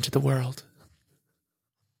 what happened to the world?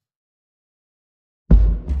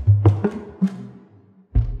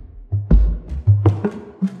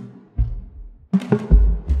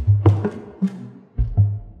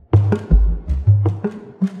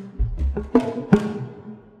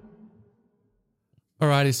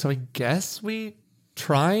 Alrighty, so I guess we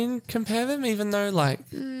try and compare them, even though like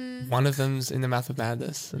one of them's In the Mouth of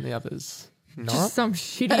Madness and the other's not. Just some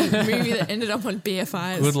shitty movie that ended up on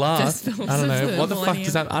BFI's. Good luck. Best films I don't of know. What the fuck millennium.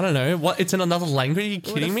 does that? I don't know. What? It's in another language? Are you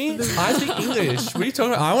kidding me? I speak English. What are you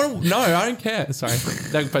talking about? I want to. No, I don't care. Sorry.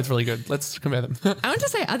 They're both really good. Let's compare them. I want to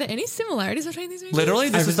say, are there any similarities between these movies? Literally,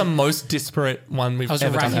 this is the most disparate one we've I was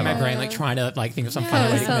ever done. racking my brain, like trying to like think of some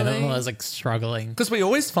funny way to commit it. I was like struggling. Because we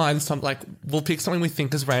always find some, like, we'll pick something we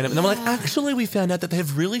think is random, and then we're like, actually, we found out that they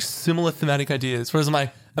have really similar thematic ideas. Whereas I'm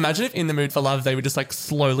like, imagine if In the Mood for Love, they were just like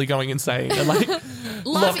slowly going insane and like Love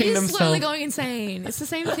locking is themselves. slowly going insane. It's the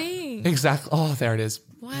same thing. Exactly. Oh, there it is.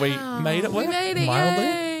 We made it work. We made it. Mildly.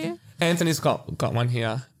 Yay. Anthony's got one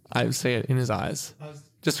here. I see it in his eyes.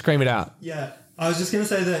 Just scream it out. Yeah, I was just going to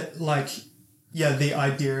say that, like, yeah, the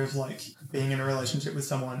idea of, like, being in a relationship with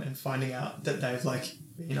someone and finding out that they've, like,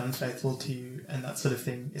 been unfaithful to you and that sort of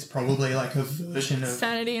thing is probably, like, a version of...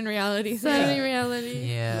 Sanity and reality. Sanity, reality.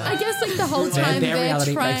 Yeah. I guess like the whole time Their they're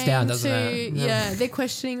reality trying breaks down, doesn't to, it? yeah, they're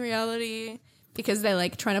questioning reality because they're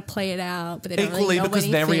like trying to play it out, but they don't Equally, really know because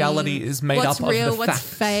their anything. reality is made what's up real, of the what's fact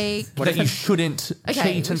fake. that you shouldn't Okay, cheat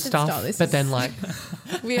we and should stuff. stop. This But is- then, like,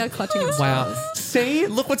 We are clutching at wow. straws. See,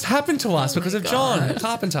 look what's happened to us because of John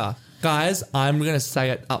Carpenter. Guys, I'm going to say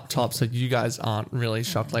it up top so you guys aren't really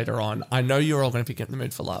shocked later on. I know you're all going to pick In the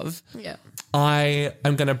Mood for Love. Yeah. I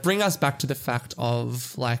am going to bring us back to the fact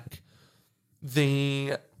of like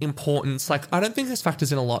the importance. Like, I don't think this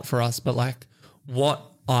factors in a lot for us, but like what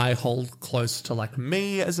I hold close to like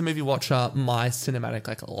me as a movie watcher, my cinematic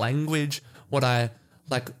like language, what I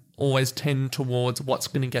like always tend towards what's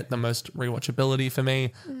going to get the most rewatchability for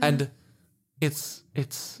me. And it's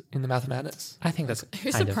In the Mouth of Madness. I think that's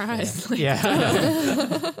Who's kind of surprised? fair.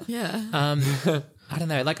 Yeah. Yeah. I don't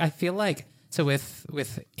know. Like, I feel like, so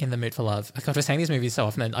with In the Mood for Love, I we're saying these movies so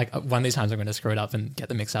often, and like one of these times I'm going to screw it up and get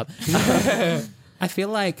them mixed up. I feel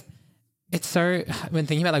like it's so, when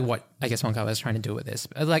thinking about like what I guess Wong Kar-wai is trying to do with this,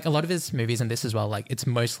 like a lot of his movies and this as well, like it's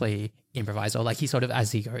mostly improvised, or like he sort of,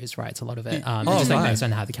 as he goes, writes a lot of it. Just like based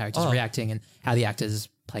on how the characters are reacting and how the actors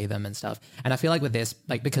play them and stuff. And I feel like with this,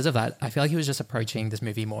 like because of that, I feel like he was just approaching this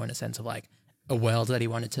movie more in a sense of like a world that he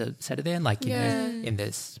wanted to set it in, like, you know, in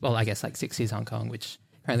this, well, I guess like 60s Hong Kong, which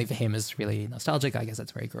apparently for him is really nostalgic. I guess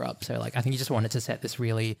that's where he grew up. So like I think he just wanted to set this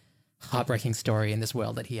really heartbreaking story in this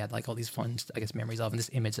world that he had like all these fond, I guess, memories of, and this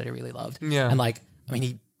image that he really loved. Yeah. And like, I mean,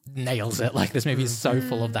 he nails it. Like this movie is so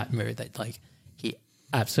full of that mood that like he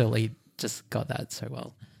absolutely just got that so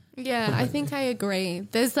well. Yeah, I think I agree.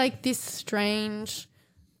 There's like this strange,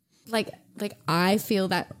 like I feel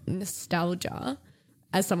that nostalgia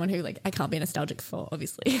as someone who like I can't be nostalgic for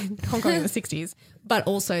obviously Hong Kong in the 60s, but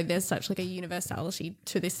also there's such like a universality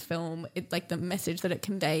to this film. It like the message that it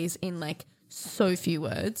conveys in like so few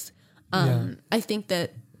words. I think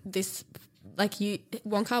that this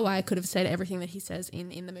Wong Kar-wai could have said everything that he says in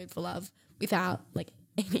The Mood for Love without like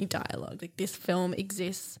any dialogue. Like this film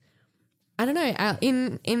exists, I don't know,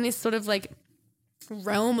 in this sort of like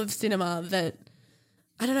realm of cinema that,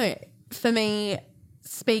 I don't know, for me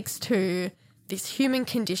speaks to this human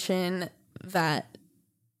condition that,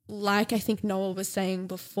 like I think Noah was saying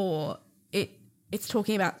before, it's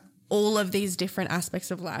talking about all of these different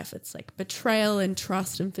aspects of life. It's like betrayal and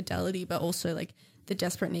trust and fidelity, but also like the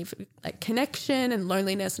desperate need for like connection and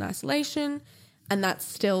loneliness and isolation. And that's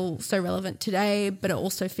still so relevant today, but it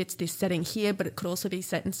also fits this setting here, but it could also be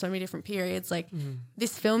set in so many different periods. Like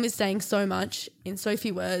this film is saying so much in so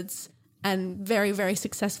few words and very, very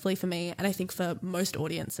successfully for me. And I think for most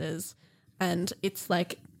audiences. And it's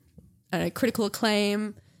like, I don't know, critical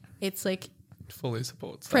acclaim. It's like Fully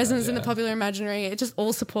supports presence that, in the popular imaginary. It just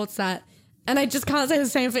all supports that. And I just can't say the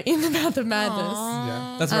same for In the Mouth of Madness.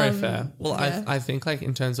 Yeah, that's very fair. Well, yeah. I think like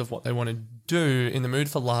in terms of what they want to do in The Mood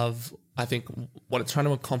for Love, I think what it's trying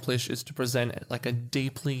to accomplish is to present like a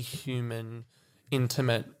deeply human,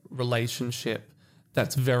 intimate relationship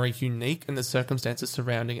that's very unique, and the circumstances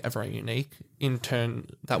surrounding it are very unique. In turn,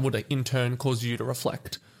 that would in turn cause you to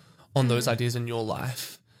reflect on those ideas in your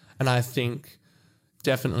life. And I think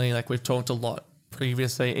definitely, like we've talked a lot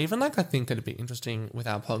previously, even like I think it'd be interesting with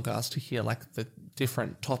our podcast to hear like the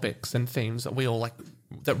different topics and themes that we all like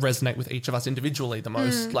that resonate with each of us individually the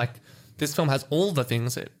most. Like this film has all the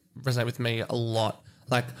things that resonate with me a lot.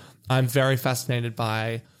 Like I'm very fascinated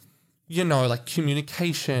by, you know, like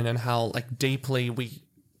communication and how like deeply we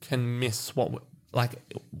can miss what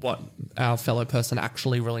our fellow person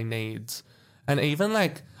actually really needs. And even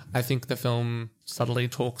like I think the film subtly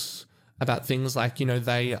talks about things like, you know,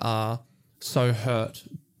 they are so hurt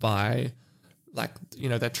by like, you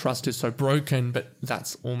know, their trust is so broken, but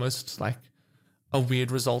that's almost like a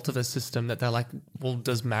weird result of a system that they're like, well,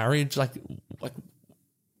 does marriage like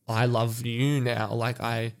I love you now, like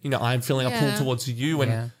I'm feeling a pull towards you.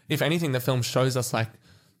 And if anything, the film shows us like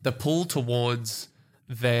the pull towards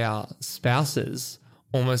their spouses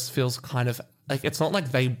almost feels kind of like, it's not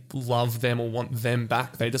like they love them or want them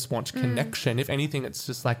back. They just want connection. If anything, it's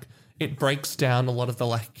just like, it breaks down a lot of the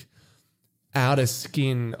like outer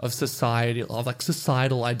skin of society, of like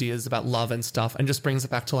societal ideas about love and stuff, and just brings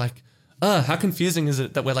it back to like, how confusing is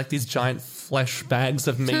it that we're like these giant flesh bags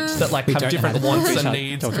of meat that like have different wants and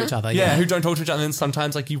needs. Talk to each other. Yeah, who don't talk to each other. And then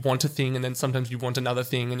sometimes like you want a thing and then sometimes you want another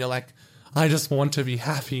thing and you're like, I just want to be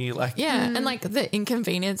happy. Like, yeah, and like the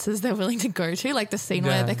inconveniences they're willing to go to, like the scene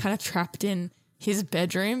where they're kind of trapped in his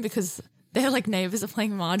bedroom because their like neighbors are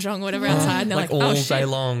playing mahjong or whatever outside, and they're like all oh day shit,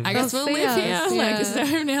 long. I guess we'll see live us, here. yeah. Like it's their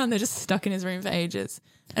home now, and they're just stuck in his room for ages.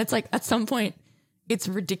 And it's like at some point, it's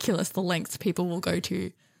ridiculous the lengths people will go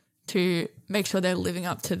to make sure they're living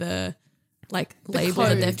up to the like label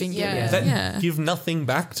that they've been given. That give nothing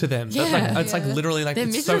back to them. That, like, it's like literally like, They're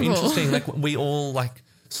it's so miserable. interesting. Like we all like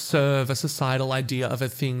serve a societal idea of a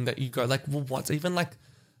thing that you go like, well, what's even like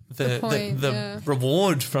the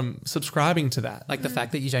reward from subscribing to that? Like the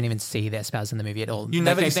fact that you don't even see their spouse in the movie at all. You like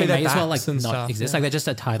never they see their may as well like backs and not stuff, exist. yeah. Like they're just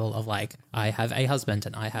a title of like, I have a husband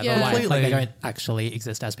and I have a wife. Completely. Like they don't actually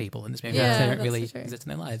exist as people in this movie. Yeah, They don't that's really so true. exist in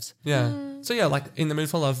their lives. Yeah. So yeah, like In the Mood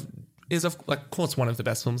for Love is of course one of the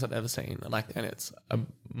best films I've ever seen. Like, and it's a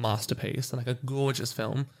masterpiece and like a gorgeous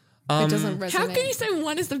film. It doesn't resonate. How can you say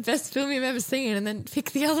one is the best film you've ever seen and then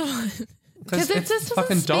pick the other one? Because it it's just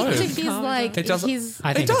fucking doesn't speak dope. to his like It doesn't- his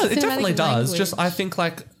I It think does. It cinematic definitely does. language. Just I think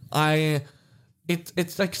like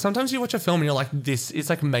it's like sometimes you watch a film and you're like, this is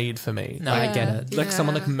like made for me. No, like, I get it. Like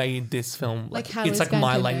someone like made this film. Like Like, how it's is like Guy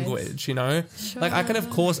my Ritchie made? language, you know? Like I can of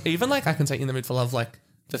course even like I can say In the Mood for Love, like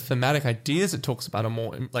the thematic ideas it talks about are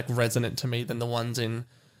more like resonant to me than the ones in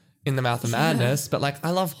the Mouth of Madness. But like I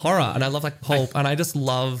love horror and I love like pulp and I just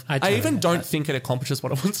love I totally even get don't that. think it accomplishes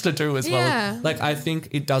what it wants to do as Yeah. well. Like I think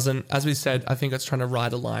it doesn't, as we said, I think it's trying to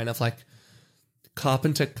ride a line of like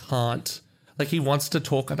Carpenter can't, like he wants to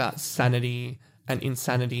talk about sanity and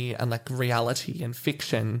insanity and like reality and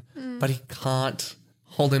fiction, but he can't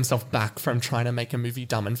hold himself back from trying to make a movie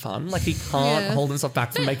dumb and fun. Like he can't Yeah. hold himself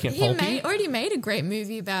back from making it He pulpy. already made a great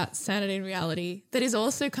movie about sanity and reality that is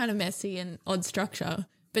also kind of messy and odd structure,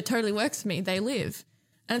 but totally works for me. They Live.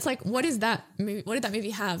 And it's like, what is that movie? What did that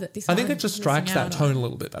movie have that this I think one it just is strikes missing that out tone on? a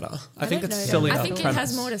little bit better. I think don't it's know. silly. I think it premise.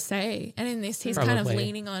 has more to say. And in this, he's kind of Probably.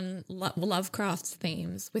 leaning on Lovecraft's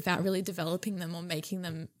themes without really developing them or making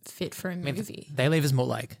them fit for a movie. They Live is more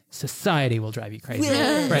like society will drive you crazy.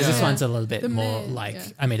 Whereas this one's a little bit more mood, like, yeah.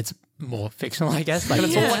 I mean, it's more fictional, I guess. Like, And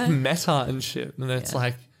it's all Yeah. like meta and shit. And it's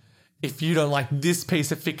like, if you don't like this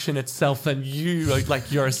piece of fiction itself, then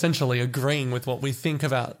you're essentially agreeing with what we think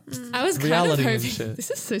about. I was kind reality of and hoping, shit. this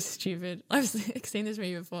is so stupid. I've seen this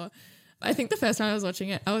movie before. I think the first time I was watching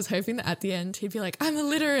it, I was hoping that at the end he'd be like, I'm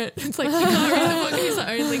illiterate. It's like, he can't read the book, he's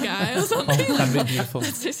the only guy or something. Oh, that'd be beautiful.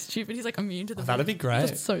 That's so stupid. He's like immune to the That'd be book. great.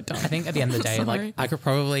 That's so dumb. I think at the end of the day, like Sorry. I could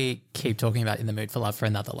probably keep talking about In the Mood for Love for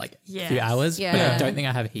another like Yes. few hours, but I Yeah. don't think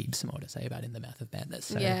I have heaps more to say about In the Mouth of Madness.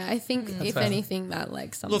 So. Yeah, I think if fair. anything that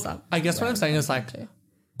like sums Look, up. I guess what I'm where saying is going like, to.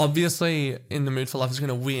 obviously, In the Mood for Love is going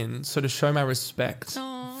to win. So to show my respect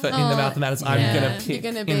for In the Mouth of Madness, I'm yeah. going to pick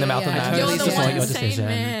You're gonna In the be- Mouth of yeah. Madness. You're totally the support one your sane decision.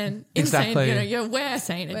 man. Exactly. Insane, we're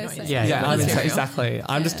sane and We're not sane. insane. Yeah, Yeah, exactly.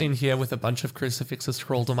 I'm just in here with a bunch of crucifixes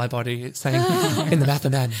scrawled on my body saying, In the Mouth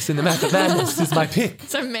of Madness, In the Mouth of Madness is my pick.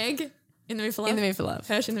 So Meg, In the Mood for Love. In the Mood for Love.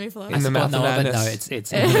 Hirsch, In the Mood for Love. In the Mouth of Noah, but Madness. no,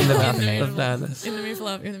 it's In the Mouth In the Mood of for Love. Madness. In the Mood for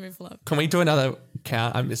Love. In the Mood for Love. Can we do another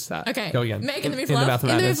count? I missed that. Okay. Go again. Meg, In the Mood for Love. Mouth of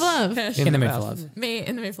In the Mood Madness. for Love. Hirsch. In the Mood for Mouth. Love. Me,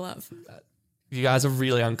 In the Mood for Love. You guys are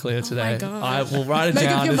really unclear today. God. I will write it Make up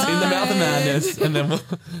down your as In the Mouth of mind. Madness. And then we'll.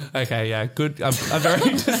 Okay, yeah, good. A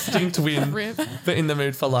very distinct win Rip. for In the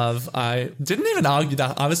Mood for Love. I didn't even argue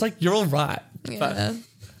that. I was like, you're all right. Yeah. But I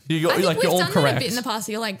you're, think like, we've you're all done that correct. a bit in the past.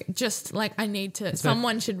 You're like, just like, I need to,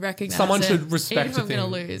 someone should recognize Someone it. should respect Even if I'm the going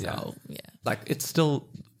to thing. lose. Yeah. Oh, yeah. Like, it still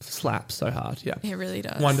slaps so hard. Yeah. It really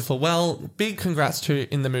does. Wonderful. Well, big congrats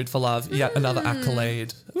to In the Mood for Love. Yet another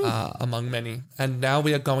accolade among many. And now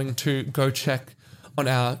we are going to go check on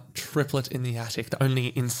our triplet in the attic, the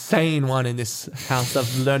only insane one in this house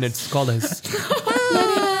of learned scholars.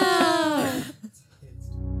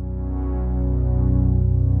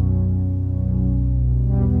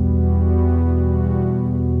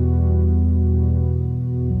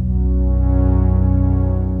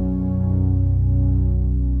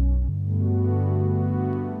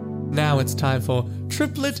 Now it's time for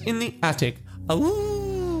Triplet in the Attic.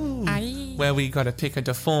 Ooh. Aye. Where we got to pick a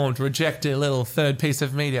deformed, rejected little third piece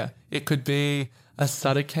of media. It could be a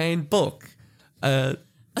Sutter Kane book, A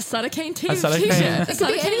Sutter Kane A Sutter t-shirt. Kane. A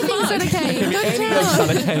Sutter Kane Anything mug. Sutter Kane. any of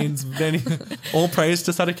Sutter Kane's many, all praise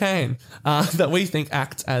to Sutter Kane, that we think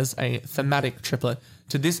acts as a thematic triplet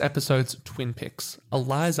to this episode's Twin Picks.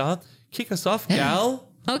 Eliza, kick us off, gal.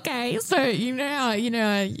 Okay, so you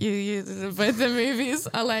both the movies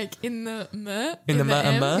are like in the M. In the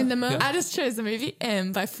M. M. In the M. I just chose the movie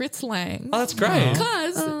M by Fritz Lang. Oh, that's great.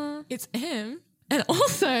 Because it's M. And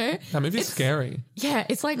also, That movie's scary. yeah,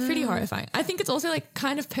 it's like pretty horrifying. I think it's also like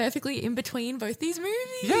kind of perfectly in between both these movies.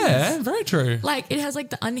 Yeah, very true. Like it has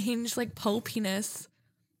like the unhinged like pulpiness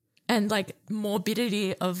and like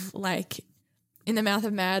morbidity of like In the Mouth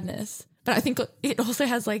of Madness. But I think it also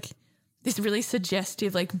has like this really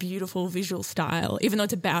suggestive, like beautiful visual style, even though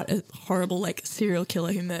it's about a horrible like serial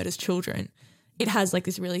killer who murders children. It has like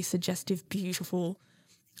this really suggestive, beautiful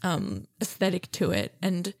aesthetic to it,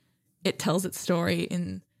 and it tells its story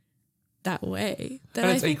in that way. That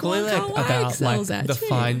And I it's think equally Wong like Kar-wai about like excels at the too.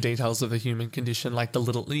 fine details of the human condition, like the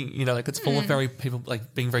little, like it's full of very people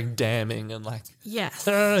like being very damning and like, Yes.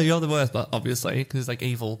 no, you're the worst, but obviously because it's like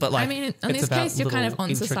evil. But like, I mean, in it's this about case, you're kind of little on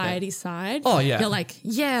intricate- society's side. Oh, yeah. You're like,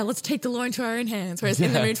 yeah, let's take the law into our own hands. Whereas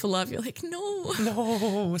In the Yeah. Mood for Love, you're like, no.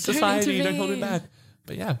 No, society, don't hold it intervene. back.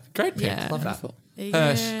 But yeah, great pick. Yeah. Love that.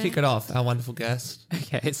 Yeah. Kick it off, our wonderful guest.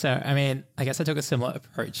 Okay, so I mean, I guess I took a similar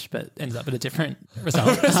approach, but ended up with a different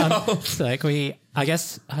result. So like I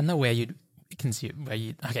guess I don't know where you'd consume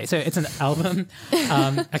Okay, so it's an album.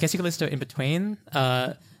 I guess you could listen to it in between.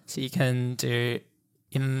 So you can do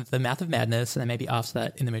In the Mouth of Madness, and then maybe after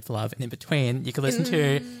that, In the Mood for Love, and in between, you could listen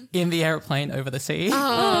to In the Aeroplane Over the Sea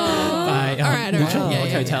by all right, Neutral yeah,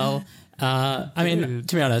 yeah, Hotel. I mean,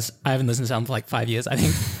 to be honest, I haven't listened to them for like 5 years, I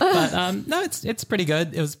think. But no, it's pretty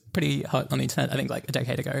good. It was pretty hot on the internet, I think, like a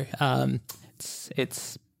decade ago.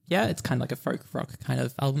 It's kind of like a folk rock kind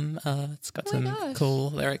of album. It's got some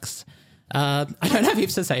cool lyrics. I don't have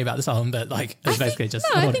heaps to say about this album, but like it's basically just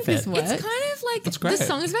no, a I lot think of this fit. works. It's kind of like great. the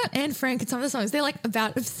songs about Anne Frank and some of the songs, they're like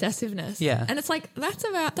about obsessiveness. Yeah. And it's like,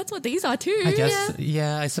 that's what these are too. I guess,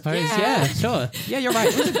 yeah, I suppose. Yeah. Yeah, sure. Yeah, you're right.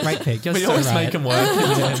 It was a great pick. You're We so always right. make them work.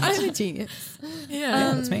 I'm a genius. Yeah.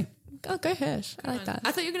 Yeah, that's me. Oh, go Hirsch. I like that.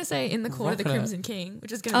 I thought you were going to say In the Court of the Rocking it. Crimson King,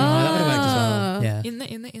 which is going to Oh, be that would have worked as well. Yeah.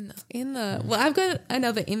 in the. Well, I've got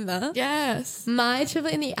another in the. Yes. My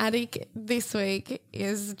triplet in the attic this week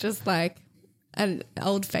is just like an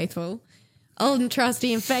old faithful. Old and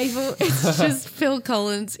trusty and faithful. It's just Phil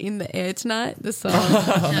Collins In the Air Tonight, the song.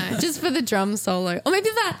 Just for the drum solo. Or maybe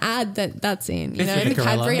that ad that's in. You know, you- the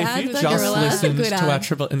Cadbury If ad, you the just gorilla. That's a listened good to our ad.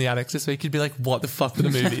 triplet in the attic this week, you'd be like, what the fuck were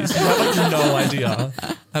the movies? You have like no idea.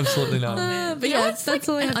 Absolutely not. But You know yeah, what's that's like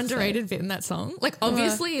all I an have to say. underrated bit in that song? Like,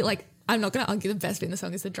 obviously, like, I'm not going to argue the best bit in the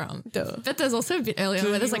song is the drum. Duh. But there's also a bit earlier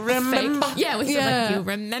where there's like you the remember? fake. Yeah, where he says Yeah. like, you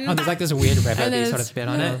remember. Oh, there's like this weird And reverb then sort it's- of bit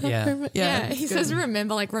on it. Yeah. yeah, he says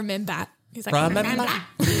remember, like, remember. He's like, remember.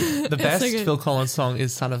 The best so good. Phil Collins song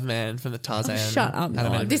is Son of Man from the Tarzan. Shut up,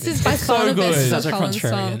 animated Noah. This movie. is by It's far so the best good. Phil Such a Collins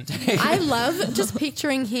song. contrarian. I love just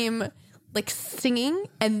picturing him like singing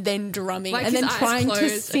and then drumming Like and his then eyes trying to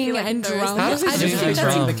closed, sing he, like, and knows drum. that. How does he I just sing think and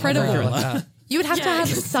that's drum? incredible. Like that? You would have to Yeah, have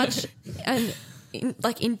he's- such an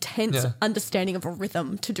intense Yeah. understanding of a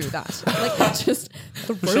rhythm to do that. Like that just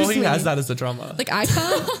I'm throws sure he me. has that as a drummer. Like I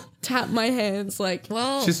can't tap my hands like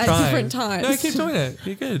Well, She's at trying. different times. No, keep doing it.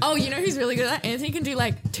 You're good. oh, you know who's really good at that? Anthony can do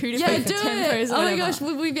like 2 yeah, different do tempos. it. or Oh my whatever. gosh,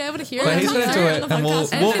 will we be able to hear But it? he's I'm going to do sorry, it on the and we'll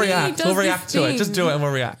podcast. we'll Anthony react. does We'll this react to it. Just thing. do it and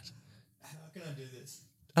we'll react. How can I do this?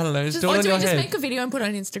 I don't know. Just do Or it in do your we just head. make a video and put it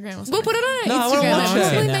on Instagram or something? We'll put it on No, I wanna Instagram. watch We'll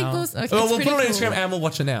it probably now. make those. Okay, Oh, it's we'll put it on pretty Instagram cool. and we'll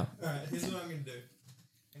watch it now. Alright, here's what I'm going to do.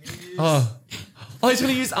 I'm going to use... Oh, he's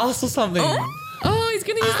going to use us or something. Oh, he's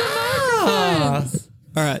gonna use the Ah. microphones.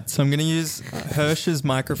 Alright, so I'm going to use Hirsch's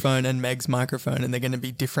microphone and Meg's microphone, and they're going to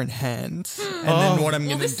be different hands. And then what I'm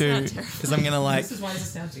going to this do is not terrible. is I'm going to like...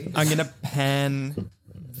 I'm going to pan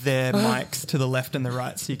their mics to the left and the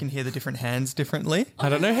right so you can hear the different hands differently. I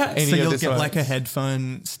don't know how any So of you'll this get works. like a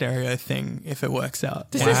headphone stereo thing if it works out.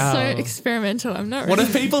 This Wow. is so experimental. I'm not What really.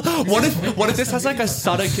 if people? What if this has like a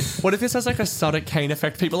Sutter? What if this has like a Sutter Kane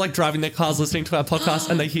effect? People like driving their cars, listening to our podcast,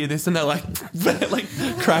 and they hear this, and they're like, like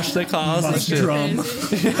crash their cars and Bus shit. drum.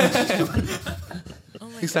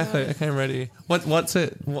 Exactly. Okay, I'm ready. What's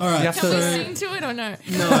it? What, All right, you have Can we to. sing to it or no?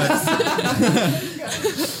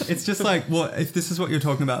 It's just like what if this is what you're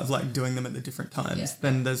talking about, is like doing them at the different times.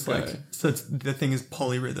 Then there's like the thing is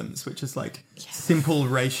polyrhythms, which is like simple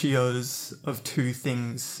ratios of two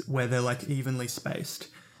things where they're like evenly spaced.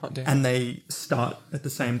 Hot damn. And they start at the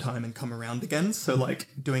same time and come around again. So like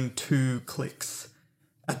doing 2 clicks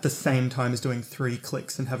at the same time as doing 3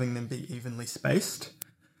 clicks and having them be evenly spaced.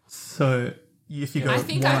 So if you go I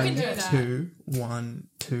think I can 1, do that. 2, 1,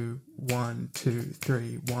 2, 1, 2,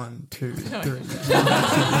 3, 1, 2, 3,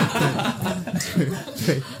 1, 2,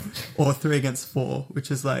 3, or 3 against 4, which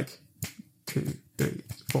is like 2, 3,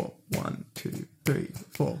 4, 1, 2, 3,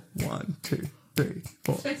 4, 1, 2, 3,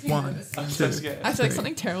 4, 1, 2. I'm so scared. I feel like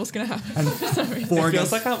something terrible's gonna happen. And 4 It feels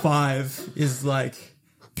against like I'm- 5 is like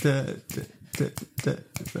the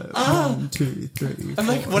 1, 2, 3. I'm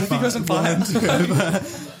like, what if he goes in 5?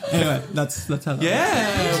 Anyway, that's how that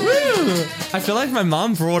Yeah, woo! I feel like my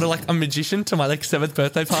mom brought a magician to my 7th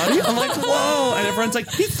birthday party. I'm like, whoa! And everyone's like,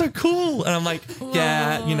 he's so cool. And I'm like,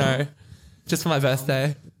 yeah, you know, just for my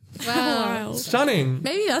birthday. Wow. Stunning.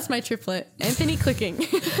 Maybe that's my triplet. Anthony clicking. I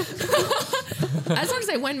just want to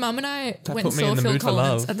say, when Mum and I went put and me saw in the Phil mood for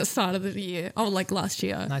Collins love. at the start of the year, last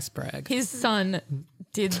year, Nice brag. his son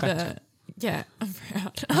did the. Yeah, I'm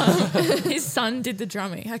proud. His son did the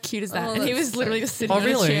drumming. How cute is that? Oh, and he that's was literally just sitting Oh, on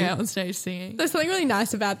really? a chair on stage singing. There's something really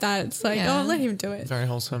nice about that. It's like, Yeah. oh, let him do it. Very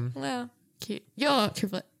wholesome. Wow. Cute. Your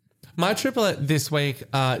triplet. My triplet this week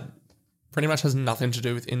pretty much has nothing to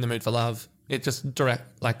do with In the Mood for Love. It just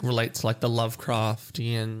relates to the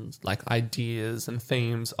Lovecraftian ideas and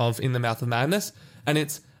themes of In the Mouth of Madness. And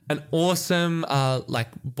it's an awesome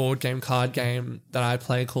board game, card game that I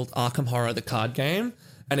play called Arkham Horror, the card game.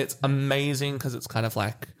 And it's amazing because it's kind of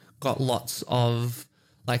got lots of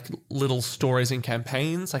little stories and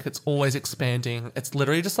campaigns. It's always expanding. It's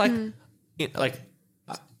literally just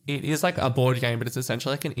it is like a board game, but it's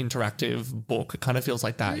essentially like an interactive book. It kind of feels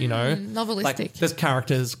like that, you know? novelistic. There's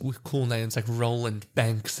characters with cool names like Roland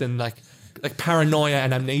Banks and like paranoia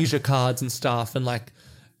and amnesia cards and stuff, and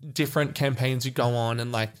different campaigns you go on,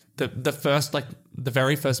 and the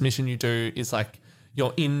very first mission you do is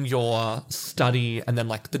you're in your study and then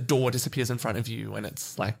the door disappears in front of you, and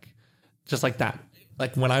it's just like that.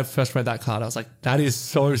 like when I first read that card, I was like, that is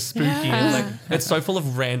so spooky. And like it's so full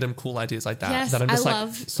of random cool ideas like that. Yes, that I'm just I like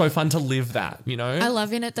love- so fun to live that, you know? I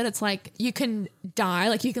love in it that it's like you can die,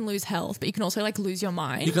 like you can lose health, but you can also like lose your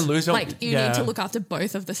mind. You can lose your- like you yeah. need to look after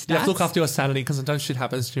both of the stats. You have to look after your sanity because sometimes shit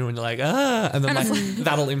happens to you and you're like, and then And it's like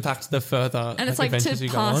that'll impact the further and it's like adventures to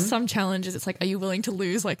you go on. pass some challenges, it's like, are you willing to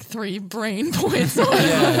lose like 3 brain points? Or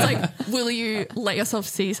it's like, will you let yourself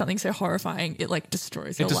see something so horrifying it like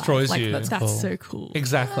destroys your destroys life? you. Like, that's so cool.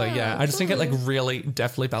 Exactly, yeah. I just think it like really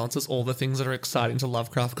definitely balances all the things that are exciting to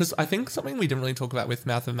Lovecraft, because I think something we didn't really talk about with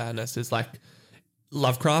Mouth of Madness is like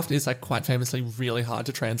Lovecraft is like quite famously really hard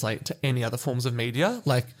to translate to any other forms of media.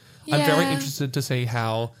 Like I'm very Yeah. interested to see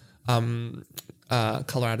how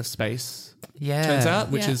Color Out of Space Yeah. turns out,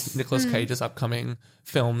 which Yes. is Nicolas Cage's upcoming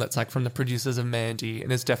film that's like from the producers of Mandy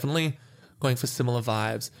and is definitely going for similar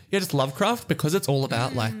vibes. Yeah, just Lovecraft, because it's all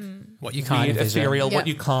about like What you can't weird, envision. ethereal, what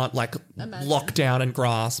Yeah. you can't like lock down and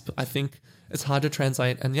grasp. I think it's hard to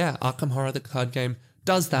translate. And yeah, Arkham Horror, the card game,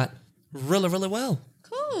 does that really, really well.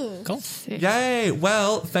 Cool. Cool. Yay.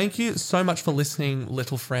 Well, thank you so much for listening,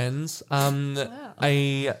 little friends.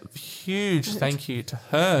 A huge thank you to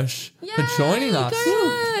Hirsch for joining us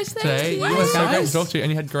today. You were so great to talk to,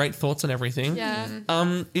 and you had great thoughts on everything. Yeah.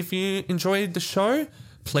 If you enjoyed the show,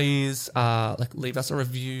 please leave us a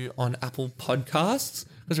review on Apple Podcasts,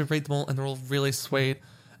 because we read them all and they're all really sweet.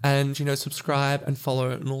 And subscribe and follow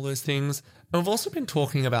and all those things. And we've also been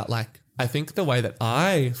talking about I think the way that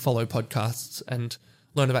I follow podcasts and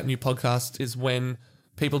learn about new podcasts is when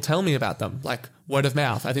people tell me about them, like word of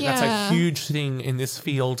mouth. I think that's a Yeah. huge thing in this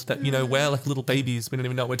field that we're like little babies. We don't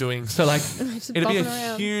even know what we're doing. So it'd be a bopping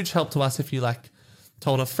around. huge help to us if you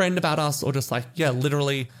told a friend about us, or just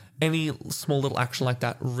literally any small little action like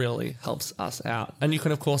that really helps us out. And you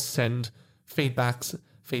can of course send feedback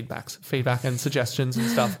and suggestions and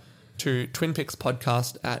stuff to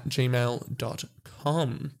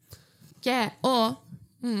twinpixpodcast@gmail.com. Yeah. Or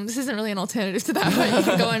this isn't really an alternative to that, but you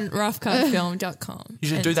can go on roughcutfilm.com. You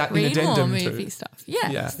should and do that in read addendum more too. movie stuff.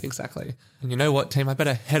 Yeah. Yeah, exactly. And you know what, team? I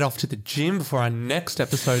better head off to the gym before our next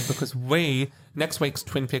episode, because next week's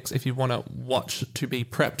Twin Picks, if you want to watch to be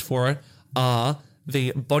prepped for it, are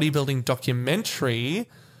the bodybuilding documentary,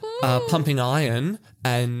 Pumping Iron,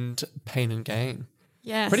 and Pain and Gain.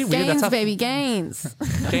 Yes. Pretty weird. Gains, That's baby, gains.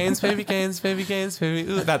 Gains, baby, gains, baby, gains, baby.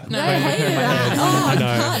 Ooh, that No, rang I in hated my head. I know.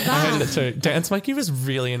 cut I hated it too. Dance Monkey was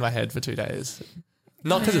really in my head for 2 days.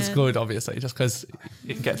 Not because it's good, obviously, just because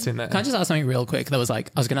it gets in there. Can I just ask something real quick? That was I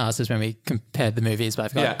was going to ask this when we compared the movies, but I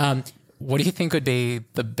forgot. Yeah. What do you think would be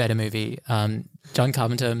the better movie? John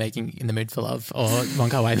Carpenter making In the Mood for Love, or Wong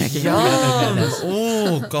Kar-wai making Madness?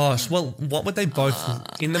 Oh gosh. Well, what would they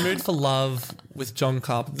both? In the Mood for Love with John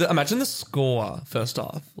Carpenter. Imagine the score first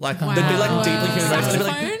off. They'd be deeply human. They'd be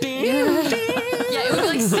like, Yeah, it would be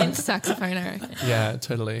like synth saxophone, I reckon. yeah,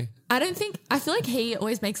 totally. I feel like he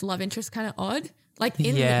always makes love interest kind of odd. Like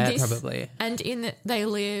in Yeah, this, probably. and in They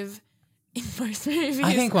Live, in most movies.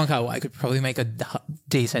 I think Wong Kar-wai could probably make a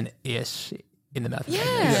decent-ish In the Mouth of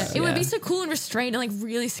Madness. it would be so cool and restrained and like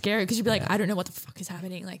really scary, because you'd be like, I don't know what the fuck is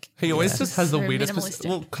happening. Like He always just has the So weirdest. minimalistic.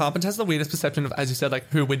 Well, Carpenter has the weirdest perception of, as you said,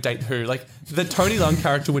 who would date who. The Tony Leung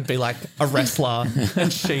character would be a wrestler,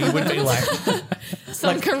 and she would be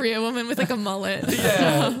some career woman with like a mullet.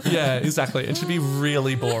 yeah, exactly. It should be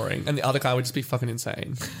really boring, and the other guy would just be fucking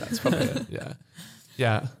insane. That's probably it.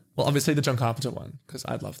 Yeah. Well, obviously the John Carpenter one, because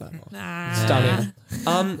I'd love that one.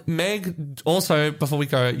 Stunning. Meg, also, before we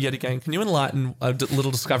go yet again, can you enlighten a little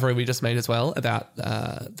discovery we just made as well about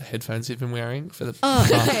the headphones you've been wearing for the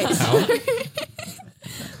Okay, hour?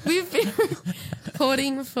 We've been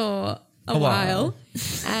recording for a while,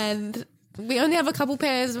 and we only have a couple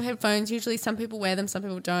pairs of headphones. Usually some people wear them, some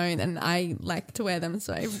people don't, and I like to wear them,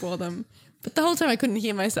 so I wore them. But the whole time I couldn't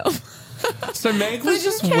hear myself. So Meg was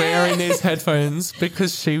just wearing these headphones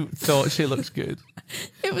because she thought she looked good.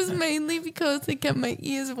 It was mainly because they kept my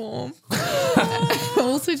ears warm.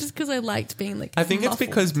 Also just because I liked being I think it's muffled.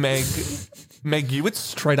 because Meg, you would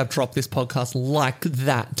straight up drop this podcast like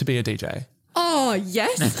that to be a DJ. Oh,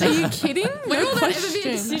 yes. Are you kidding? When will that ever be a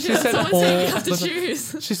question. decision? said Someone all said you have to the-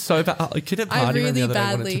 choose. She's so bad. A kid at I party room the really other day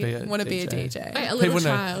badly wanted to be a DJ. Wait, a People little know.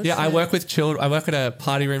 child. Yeah, I work with children. I work at a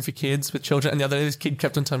party room for kids with children. And the other day, this kid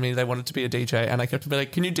kept on telling me they wanted to be a DJ, and I kept to be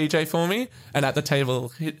like, "Can you DJ for me?" And at the table,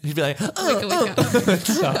 he'd be like, Wicka, wicka.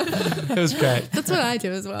 So, it was great. That's what I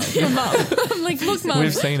do as well. Your mum. I'm like, look, mum.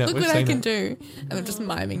 We've seen it, Look we've what I seen can it. do. And I'm just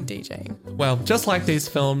miming DJing. Well, just like these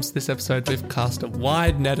films, this episode we've cast a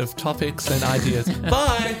wide net of topics and ideas.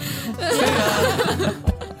 Bye. See ya.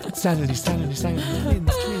 Sanity, sanity, sanity.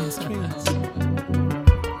 Twins, twins,